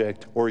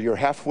project or you're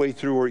halfway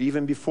through or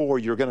even before,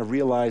 you're going to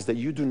realize that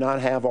you do not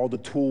have all the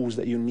tools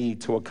that you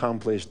need to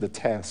accomplish the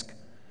task.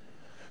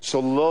 So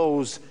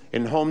Lowe's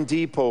and Home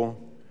Depot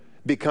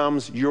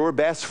becomes your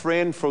best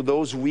friend for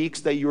those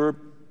weeks that you're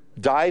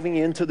diving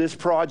into this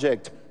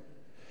project.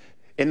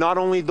 And not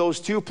only those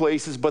two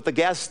places, but the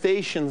gas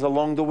stations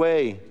along the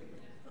way,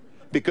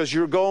 because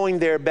you're going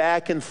there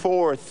back and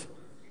forth.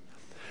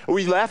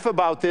 We laugh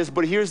about this,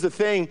 but here's the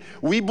thing.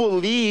 We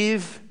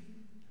believe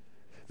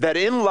that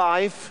in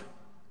life,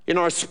 in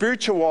our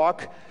spiritual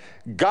walk,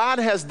 God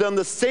has done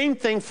the same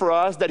thing for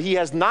us, that He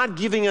has not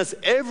given us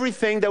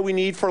everything that we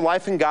need for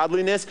life and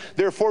godliness.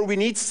 Therefore, we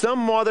need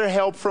some other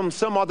help from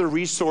some other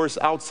resource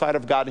outside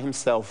of God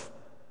Himself.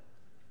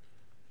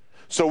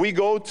 So we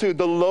go to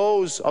the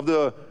Lowe's of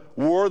the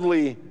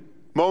worldly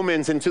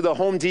moments, and to the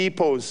Home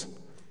Depots,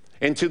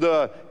 and to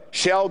the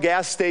Shell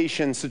gas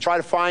stations to try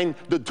to find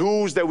the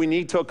tools that we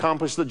need to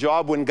accomplish the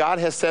job, when God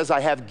has says,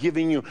 I have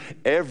given you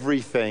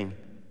everything.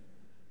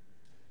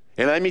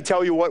 And let me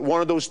tell you what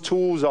one of those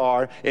tools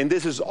are, and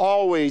this is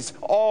always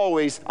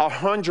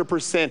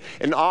 100%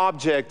 an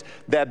object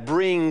that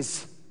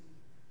brings,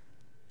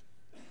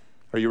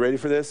 are you ready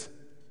for this?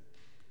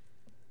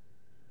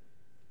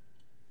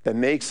 That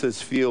makes us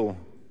feel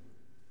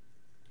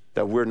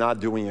that we're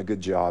not doing a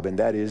good job, and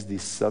that is the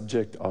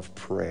subject of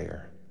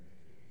prayer.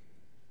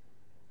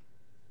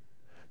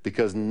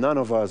 Because none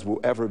of us will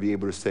ever be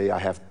able to say, I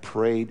have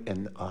prayed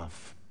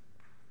enough.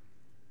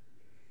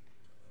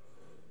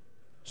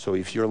 So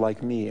if you're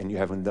like me and you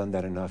haven't done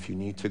that enough, you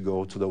need to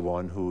go to the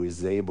one who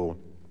is able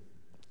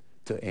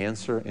to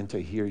answer and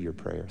to hear your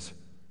prayers.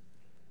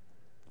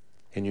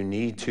 And you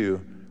need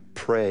to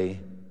pray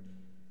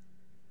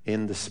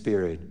in the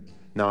Spirit.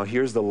 Now,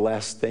 here's the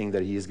last thing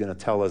that he is going to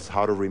tell us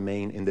how to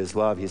remain in this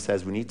love. He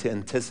says we need to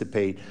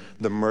anticipate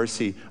the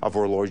mercy of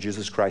our Lord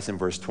Jesus Christ in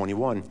verse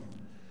 21.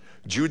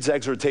 Jude's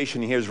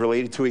exhortation here is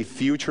related to a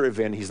future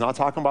event. He's not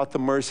talking about the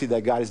mercy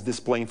that God is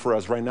displaying for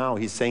us right now.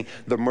 He's saying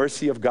the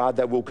mercy of God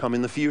that will come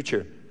in the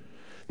future.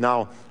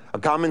 Now, a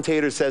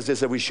commentator says this,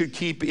 that we should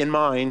keep in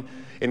mind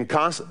and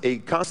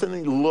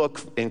constantly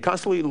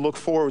look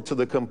forward to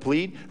the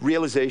complete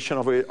realization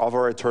of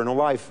our eternal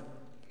life.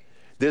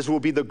 This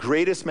will be the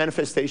greatest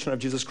manifestation of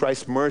Jesus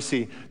Christ's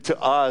mercy to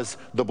us,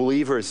 the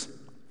believers.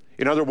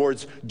 In other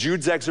words,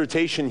 Jude's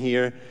exhortation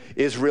here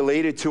is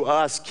related to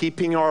us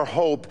keeping our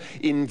hope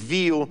in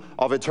view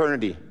of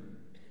eternity.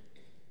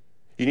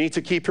 You need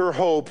to keep your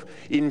hope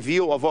in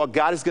view of what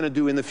God is going to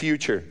do in the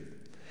future.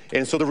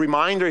 And so the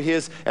reminder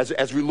is,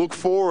 as we look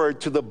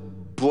forward to the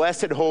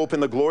blessed hope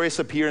and the glorious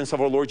appearance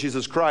of our Lord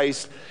Jesus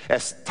Christ,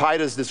 as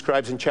Titus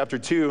describes in chapter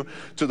 2,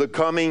 to the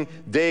coming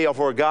day of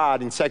our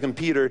God in 2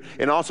 Peter,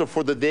 and also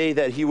for the day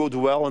that he will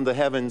dwell in the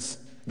heavens,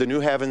 the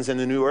new heavens and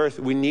the new earth,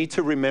 we need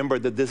to remember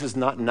that this is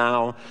not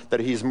now, that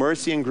his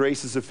mercy and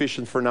grace is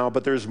sufficient for now,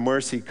 but there's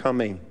mercy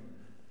coming.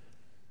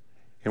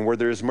 And where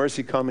there is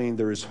mercy coming,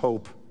 there is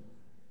hope.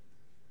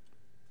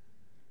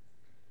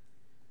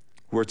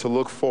 We're to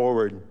look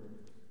forward.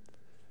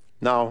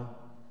 Now,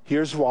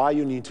 here's why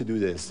you need to do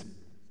this.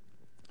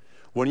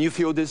 When you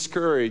feel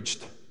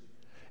discouraged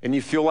and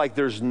you feel like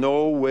there's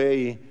no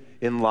way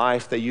in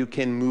life that you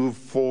can move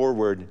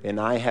forward, and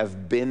I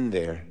have been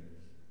there,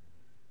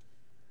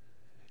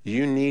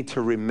 you need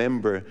to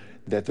remember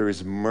that there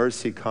is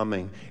mercy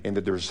coming and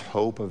that there's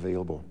hope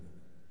available.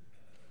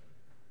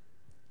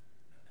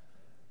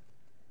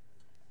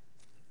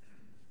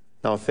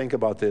 Now think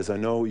about this. I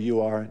know you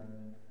are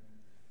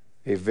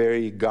a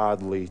very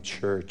godly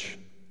church.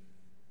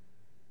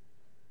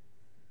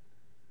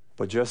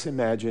 But just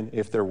imagine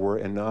if there were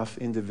enough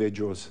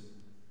individuals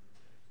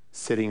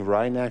sitting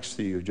right next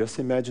to you. Just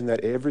imagine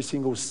that every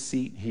single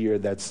seat here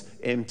that's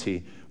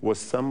empty was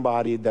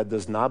somebody that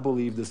does not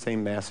believe the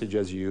same message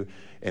as you,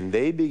 and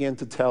they begin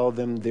to tell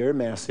them their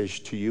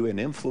message to you and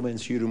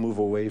influence you to move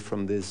away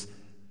from this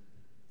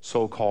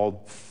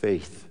so-called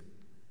faith.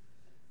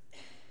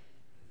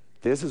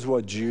 This is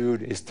what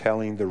Jude is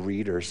telling the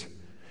readers.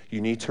 You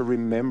need to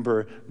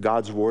remember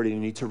God's word, and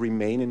you need to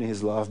remain in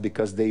his love,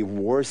 because they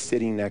were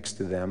sitting next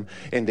to them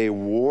and they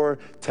were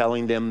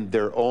telling them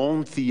their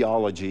own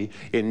theology,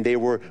 and they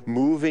were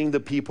moving the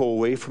people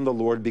away from the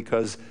Lord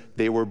because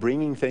they were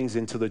bringing things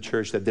into the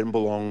church that didn't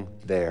belong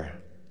there.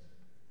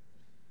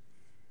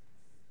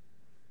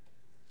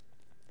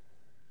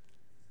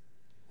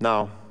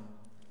 Now,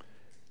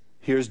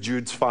 here's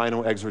Jude's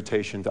final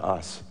exhortation to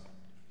us.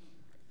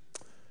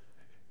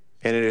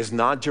 And it is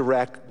not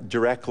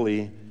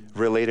directly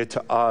related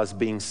to us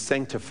being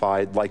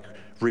sanctified, like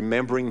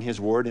remembering his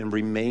word and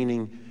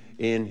remaining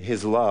in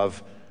his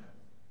love,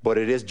 but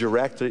it is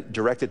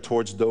directed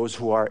towards those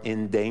who are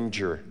in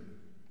danger.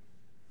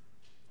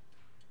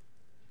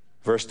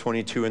 Verse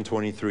 22 and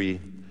 23,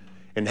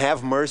 and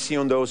have mercy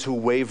on those who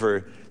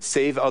waver,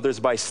 save others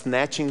by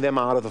snatching them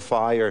out of the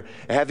fire,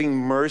 having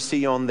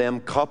mercy on them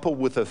coupled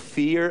with a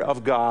fear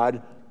of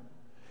God,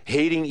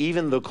 hating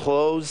even the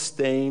clothes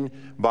stained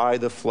by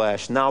the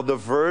flesh. Now the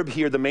verb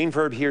here, the main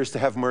verb here is to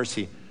have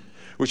mercy,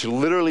 which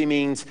literally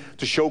means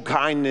to show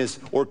kindness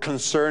or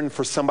concern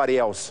for somebody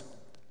else.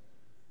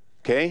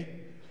 Okay?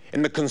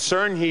 And the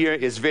concern here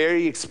is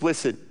very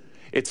explicit.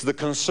 It's the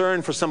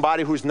concern for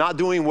somebody who's not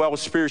doing well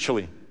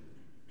spiritually.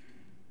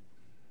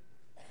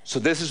 So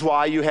this is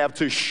why you have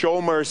to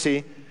show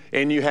mercy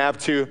and you have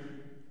to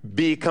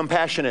be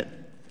compassionate.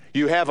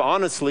 You have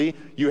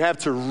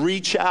to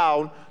reach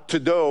out to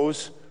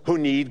those who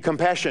need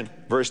compassion.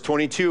 Verse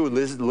 22,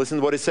 listen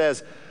to what it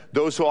says.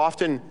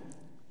 Listen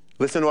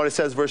to what it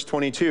says, verse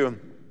 22.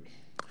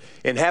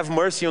 And have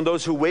mercy on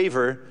those who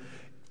waver.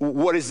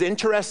 What is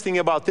interesting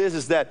about this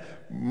is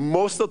that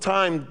most of the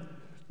time,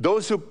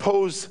 those who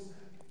pose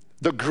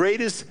the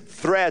greatest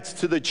threats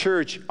to the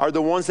church are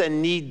the ones that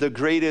need the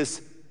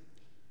greatest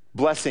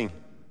blessing.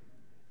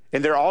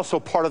 And they're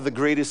also part of the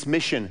greatest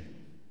mission.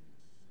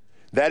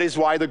 That is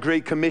why the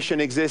Great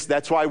Commission exists.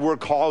 That's why we're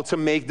called to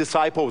make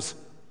disciples.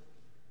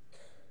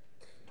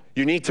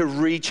 You need to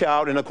reach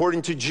out, and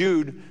according to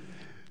Jude,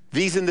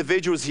 these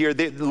individuals here,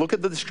 look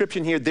at the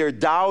description here, they're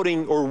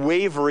doubting or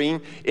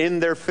wavering in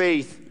their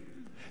faith.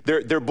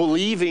 They're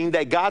believing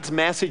that God's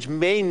message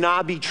may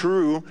not be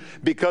true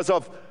because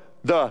of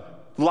the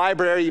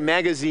library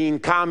magazine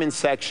comment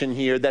section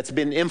here that's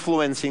been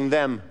influencing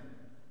them.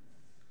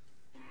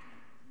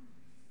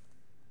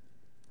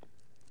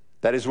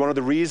 That is one of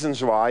the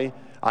reasons why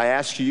I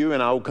ask you,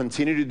 and I will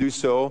continue to do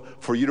so,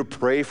 for you to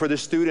pray for the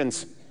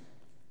students.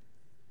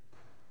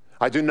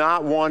 I do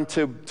not want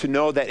to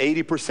know that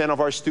 80% of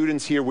our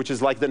students here, which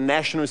is like the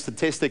national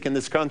statistic in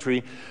this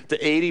country,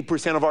 that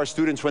 80% of our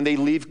students, when they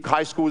leave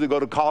high school to go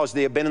to college,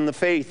 they have been in the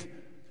faith.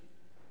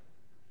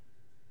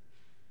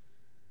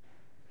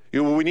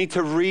 We need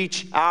to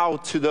reach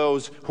out to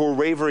those who are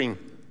wavering.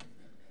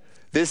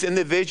 The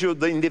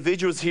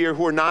individuals here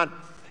who are not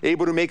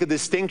able to make a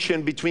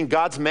distinction between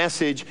God's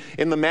message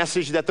and the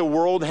message that the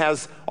world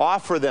has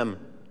offered them.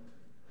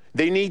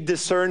 They need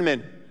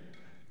discernment.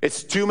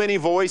 It's too many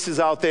voices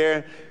out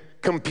there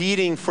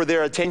competing for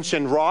their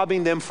attention,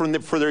 robbing them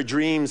for their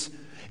dreams,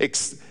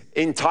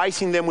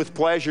 enticing them with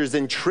pleasures,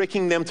 and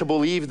tricking them to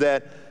believe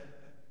that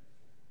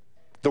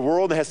the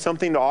world has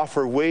something to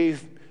offer way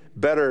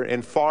better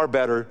and far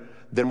better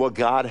than what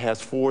God has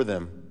for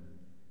them.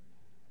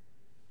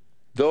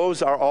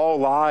 Those are all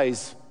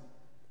lies.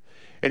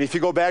 And if you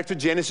go back to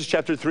Genesis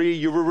chapter 3,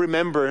 you will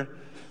remember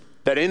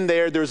that in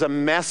there's a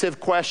massive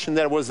question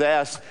that was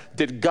asked.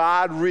 Did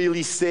God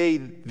really say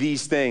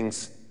these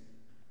things?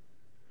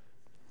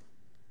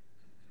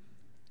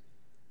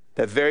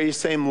 That very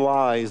same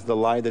lie is the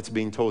lie that's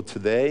being told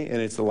today,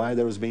 and it's the lie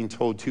that was being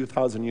told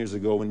 2,000 years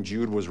ago when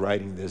Jude was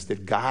writing this.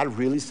 Did God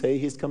really say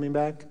he's coming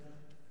back?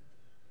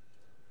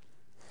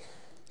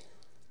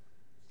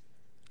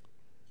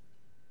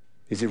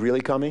 Is he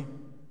really coming?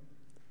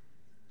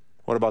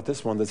 What about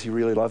this one? Does he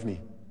really love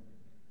me?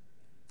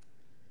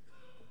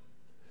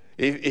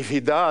 If he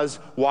does,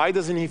 why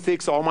doesn't he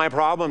fix all my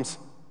problems?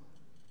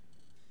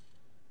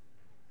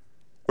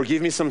 Or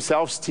give me some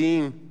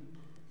self-esteem?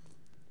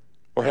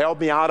 Or help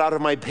me out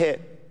of my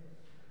pit?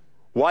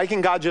 Why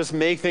can God just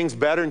make things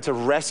better and to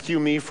rescue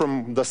me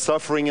from the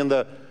suffering and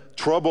the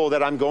trouble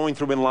that I'm going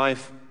through in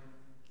life?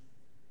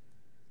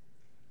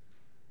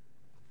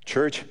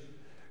 Church,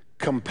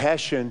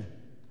 compassion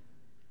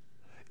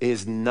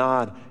is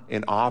not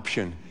an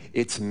option.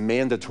 It's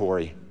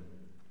mandatory.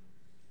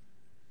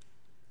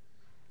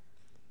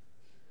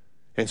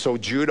 And so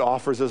Jude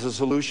offers us a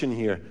solution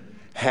here.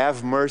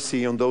 Have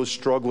mercy on those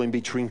struggling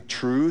between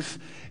truth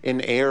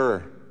and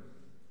error.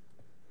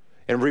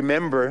 And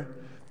remember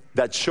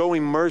that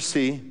showing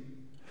mercy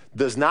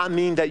does not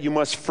mean that you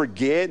must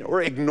forget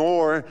or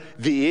ignore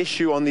the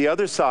issue on the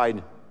other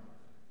side.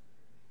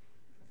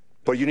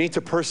 But you need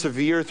to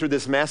persevere through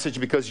this message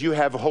because you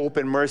have hope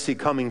and mercy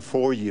coming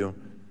for you.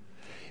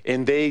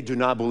 And they do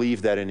not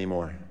believe that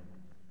anymore.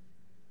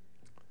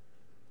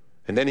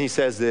 And then he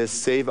says this,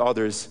 save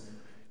others,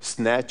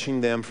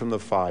 snatching them from the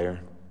fire.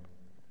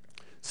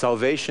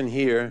 Salvation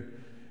here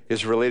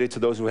is related to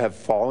those who have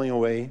fallen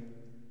away.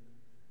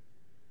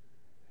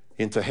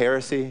 into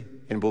heresy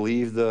and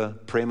believe the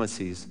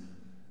premises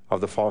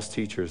of the false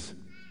teachers.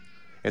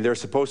 And they're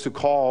supposed to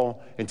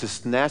call and to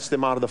snatch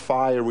them out of the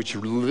fire, which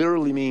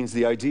literally means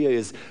the idea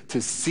is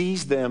to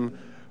seize them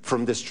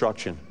from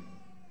destruction.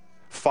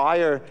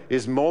 Fire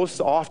is most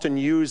often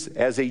used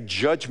as a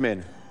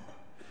judgment.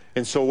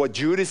 And so what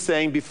Jude is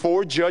saying,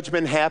 before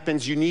judgment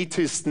happens, you need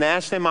to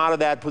snatch them out of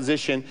that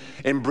position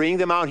and bring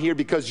them out here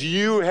because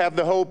you have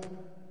the hope.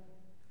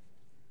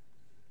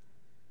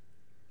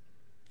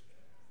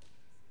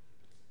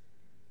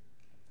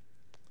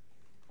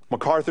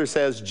 MacArthur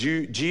says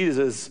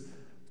Jesus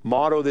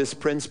modeled this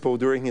principle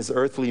during his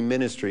earthly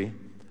ministry.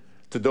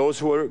 To those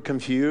who are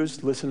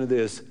confused, listen to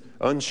this,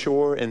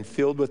 unsure and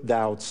filled with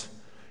doubts,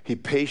 he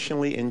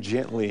patiently and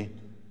gently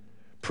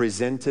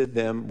presented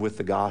them with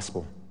the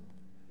gospel.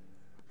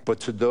 But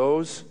to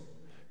those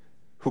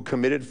who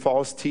committed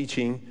false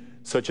teaching,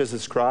 such as the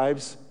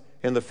scribes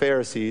and the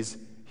Pharisees,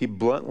 he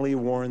bluntly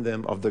warned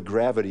them of the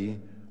gravity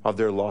of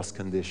their lost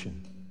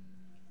condition.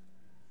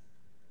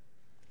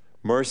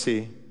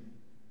 Mercy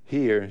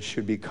here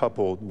should be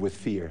coupled with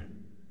fear.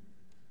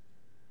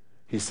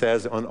 He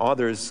says, on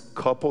others,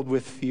 coupled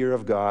with fear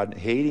of God,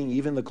 hating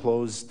even the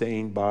clothes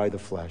stained by the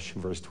flesh,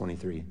 verse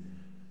 23.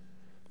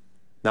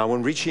 Now,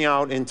 when reaching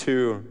out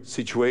into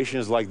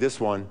situations like this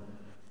one,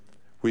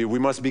 we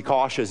must be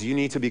cautious. You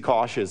need to be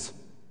cautious.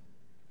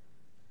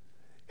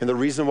 And the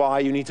reason why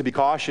you need to be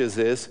cautious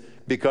is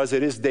because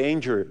it is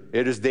danger.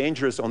 It is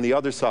dangerous on the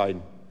other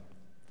side.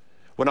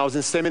 When I was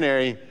in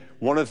seminary,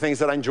 one of the things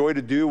that I enjoyed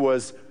to do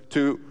was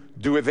to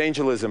do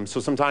evangelism. So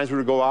sometimes we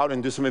would go out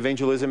and do some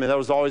evangelism, and that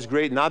was always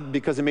great, not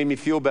because it made me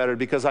feel better,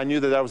 because I knew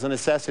that that was a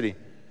necessity.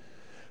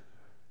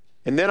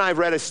 And then I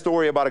read a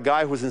story about a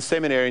guy who was in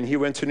seminary, and he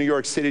went to New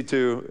York City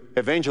to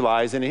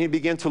evangelize, and he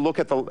began to look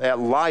at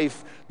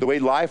life, the way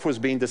life was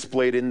being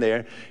displayed in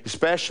there,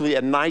 especially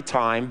at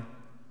nighttime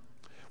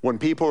when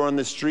people are on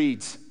the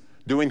streets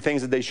doing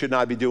things that they should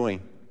not be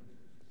doing.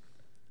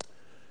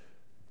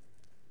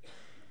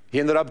 He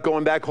ended up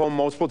going back home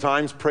multiple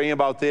times, praying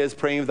about this,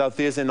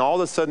 and all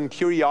of a sudden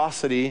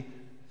curiosity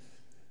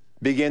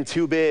began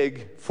too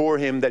big for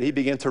him that he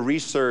began to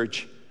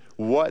research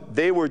what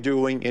they were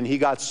doing, and he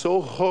got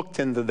so hooked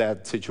into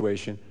that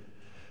situation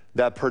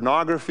that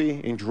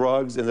pornography and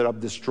drugs ended up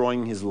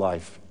destroying his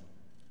life.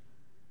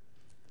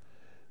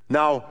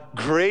 Now,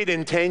 great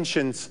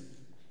intentions,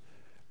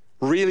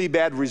 really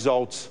bad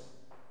results.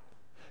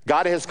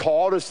 God has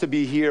called us to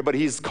be here, but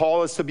he's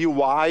called us to be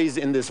wise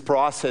in this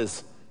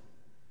process.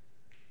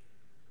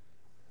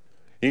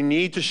 You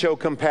need to show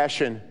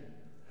compassion,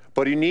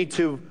 but you need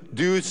to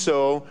do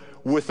so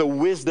with the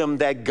wisdom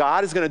that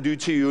God is going to do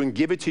to you and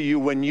give it to you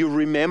when you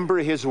remember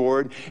his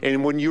word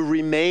and when you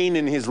remain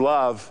in his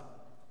love.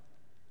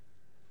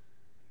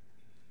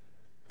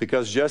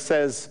 Because just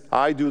as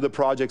I do the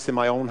projects in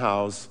my own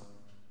house,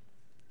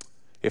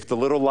 if the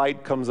little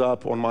light comes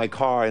up on my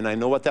car and I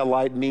know what that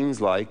light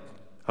means like,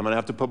 I'm going to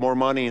have to put more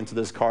money into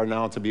this car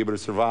now to be able to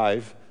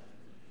survive.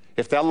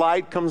 If that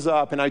light comes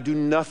up and I do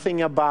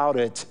nothing about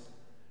it,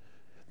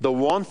 the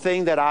one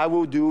thing that I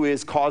will do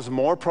is cause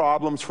more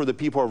problems for the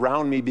people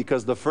around me,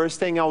 because the first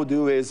thing I'll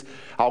do is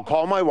I'll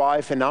call my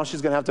wife, and now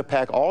she's going to have to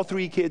pack all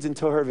 3 kids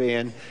into her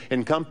van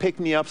and come pick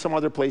me up some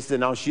other places, and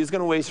now she's going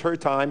to waste her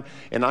time,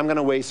 and I'm going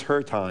to waste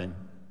her time.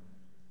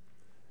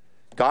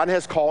 God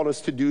has called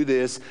us to do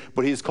this,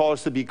 but he's called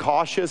us to be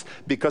cautious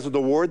because of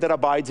the word that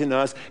abides in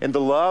us and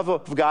the love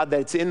of God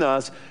that's in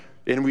us,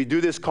 and we do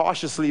this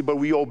cautiously, but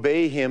we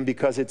obey him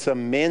because it's a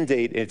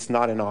mandate, it's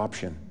not an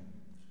option.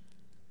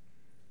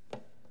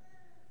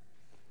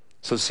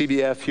 So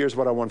CBF, here's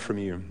what I want from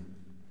you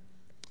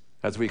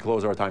as we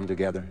close our time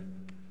together.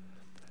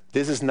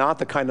 This is not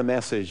the kind of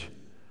message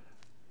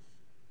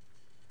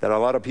that a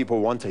lot of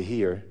people want to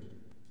hear,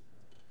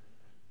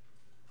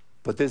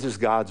 but this is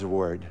God's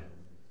word.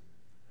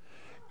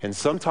 And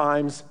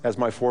sometimes, as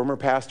my former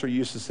pastor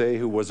used to say,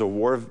 who was a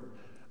war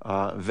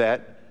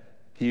vet,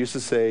 he used to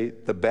say,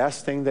 the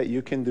best thing that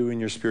you can do in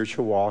your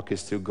spiritual walk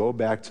is to go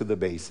back to the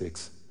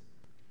basics.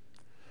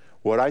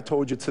 What I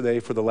told you today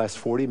for the last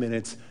 40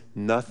 minutes,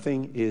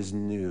 nothing is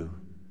new.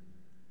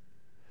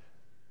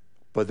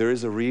 But there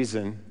is a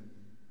reason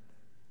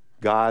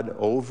God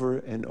over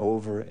and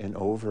over and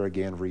over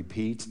again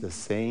repeats the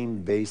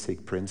same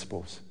basic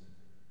principles.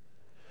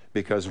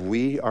 Because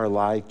we are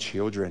like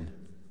children,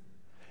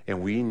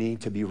 and we need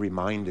to be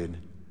reminded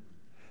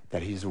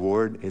that his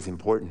word is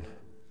important,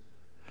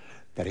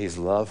 that his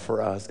love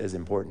for us is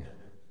important,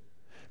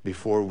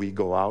 before we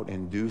go out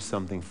and do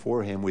something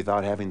for him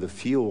without having the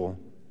fuel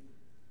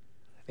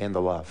and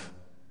the love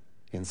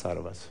inside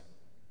of us.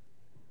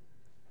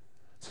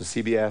 So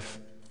CBF,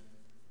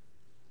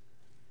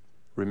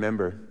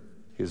 remember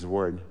his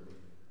word.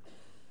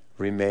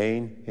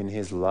 Remain in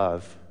his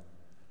love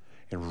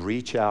and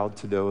reach out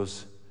to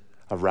those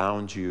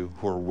around you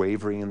who are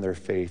wavering in their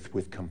faith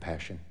with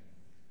compassion.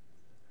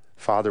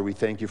 Father, we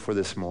thank you for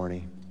this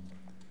morning.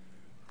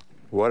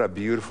 What a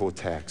beautiful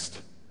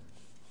text.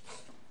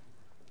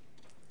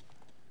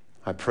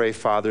 I pray,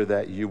 Father,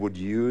 that you would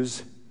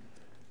use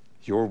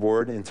your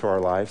word into our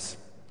lives.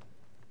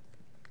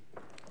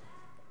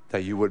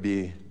 that you would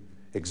be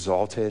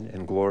exalted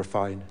and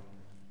glorified.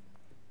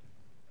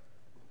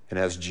 And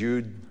as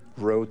Jude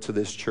wrote to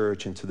this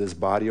church and to this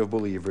body of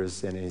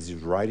believers, and as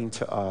he's writing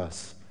to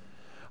us,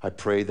 I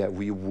pray that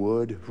we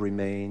would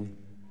remain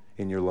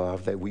in your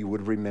love, that we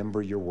would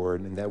remember your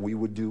word, and that we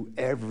would do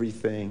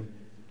everything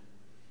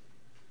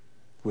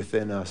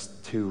within us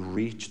to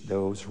reach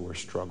those who are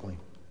struggling.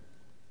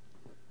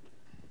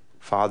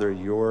 Father,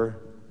 your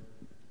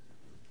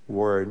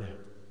word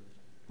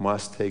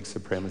must take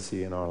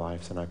supremacy in our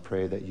lives, and I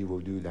pray that you will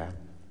do that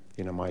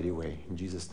in a mighty way. In Jesus' name.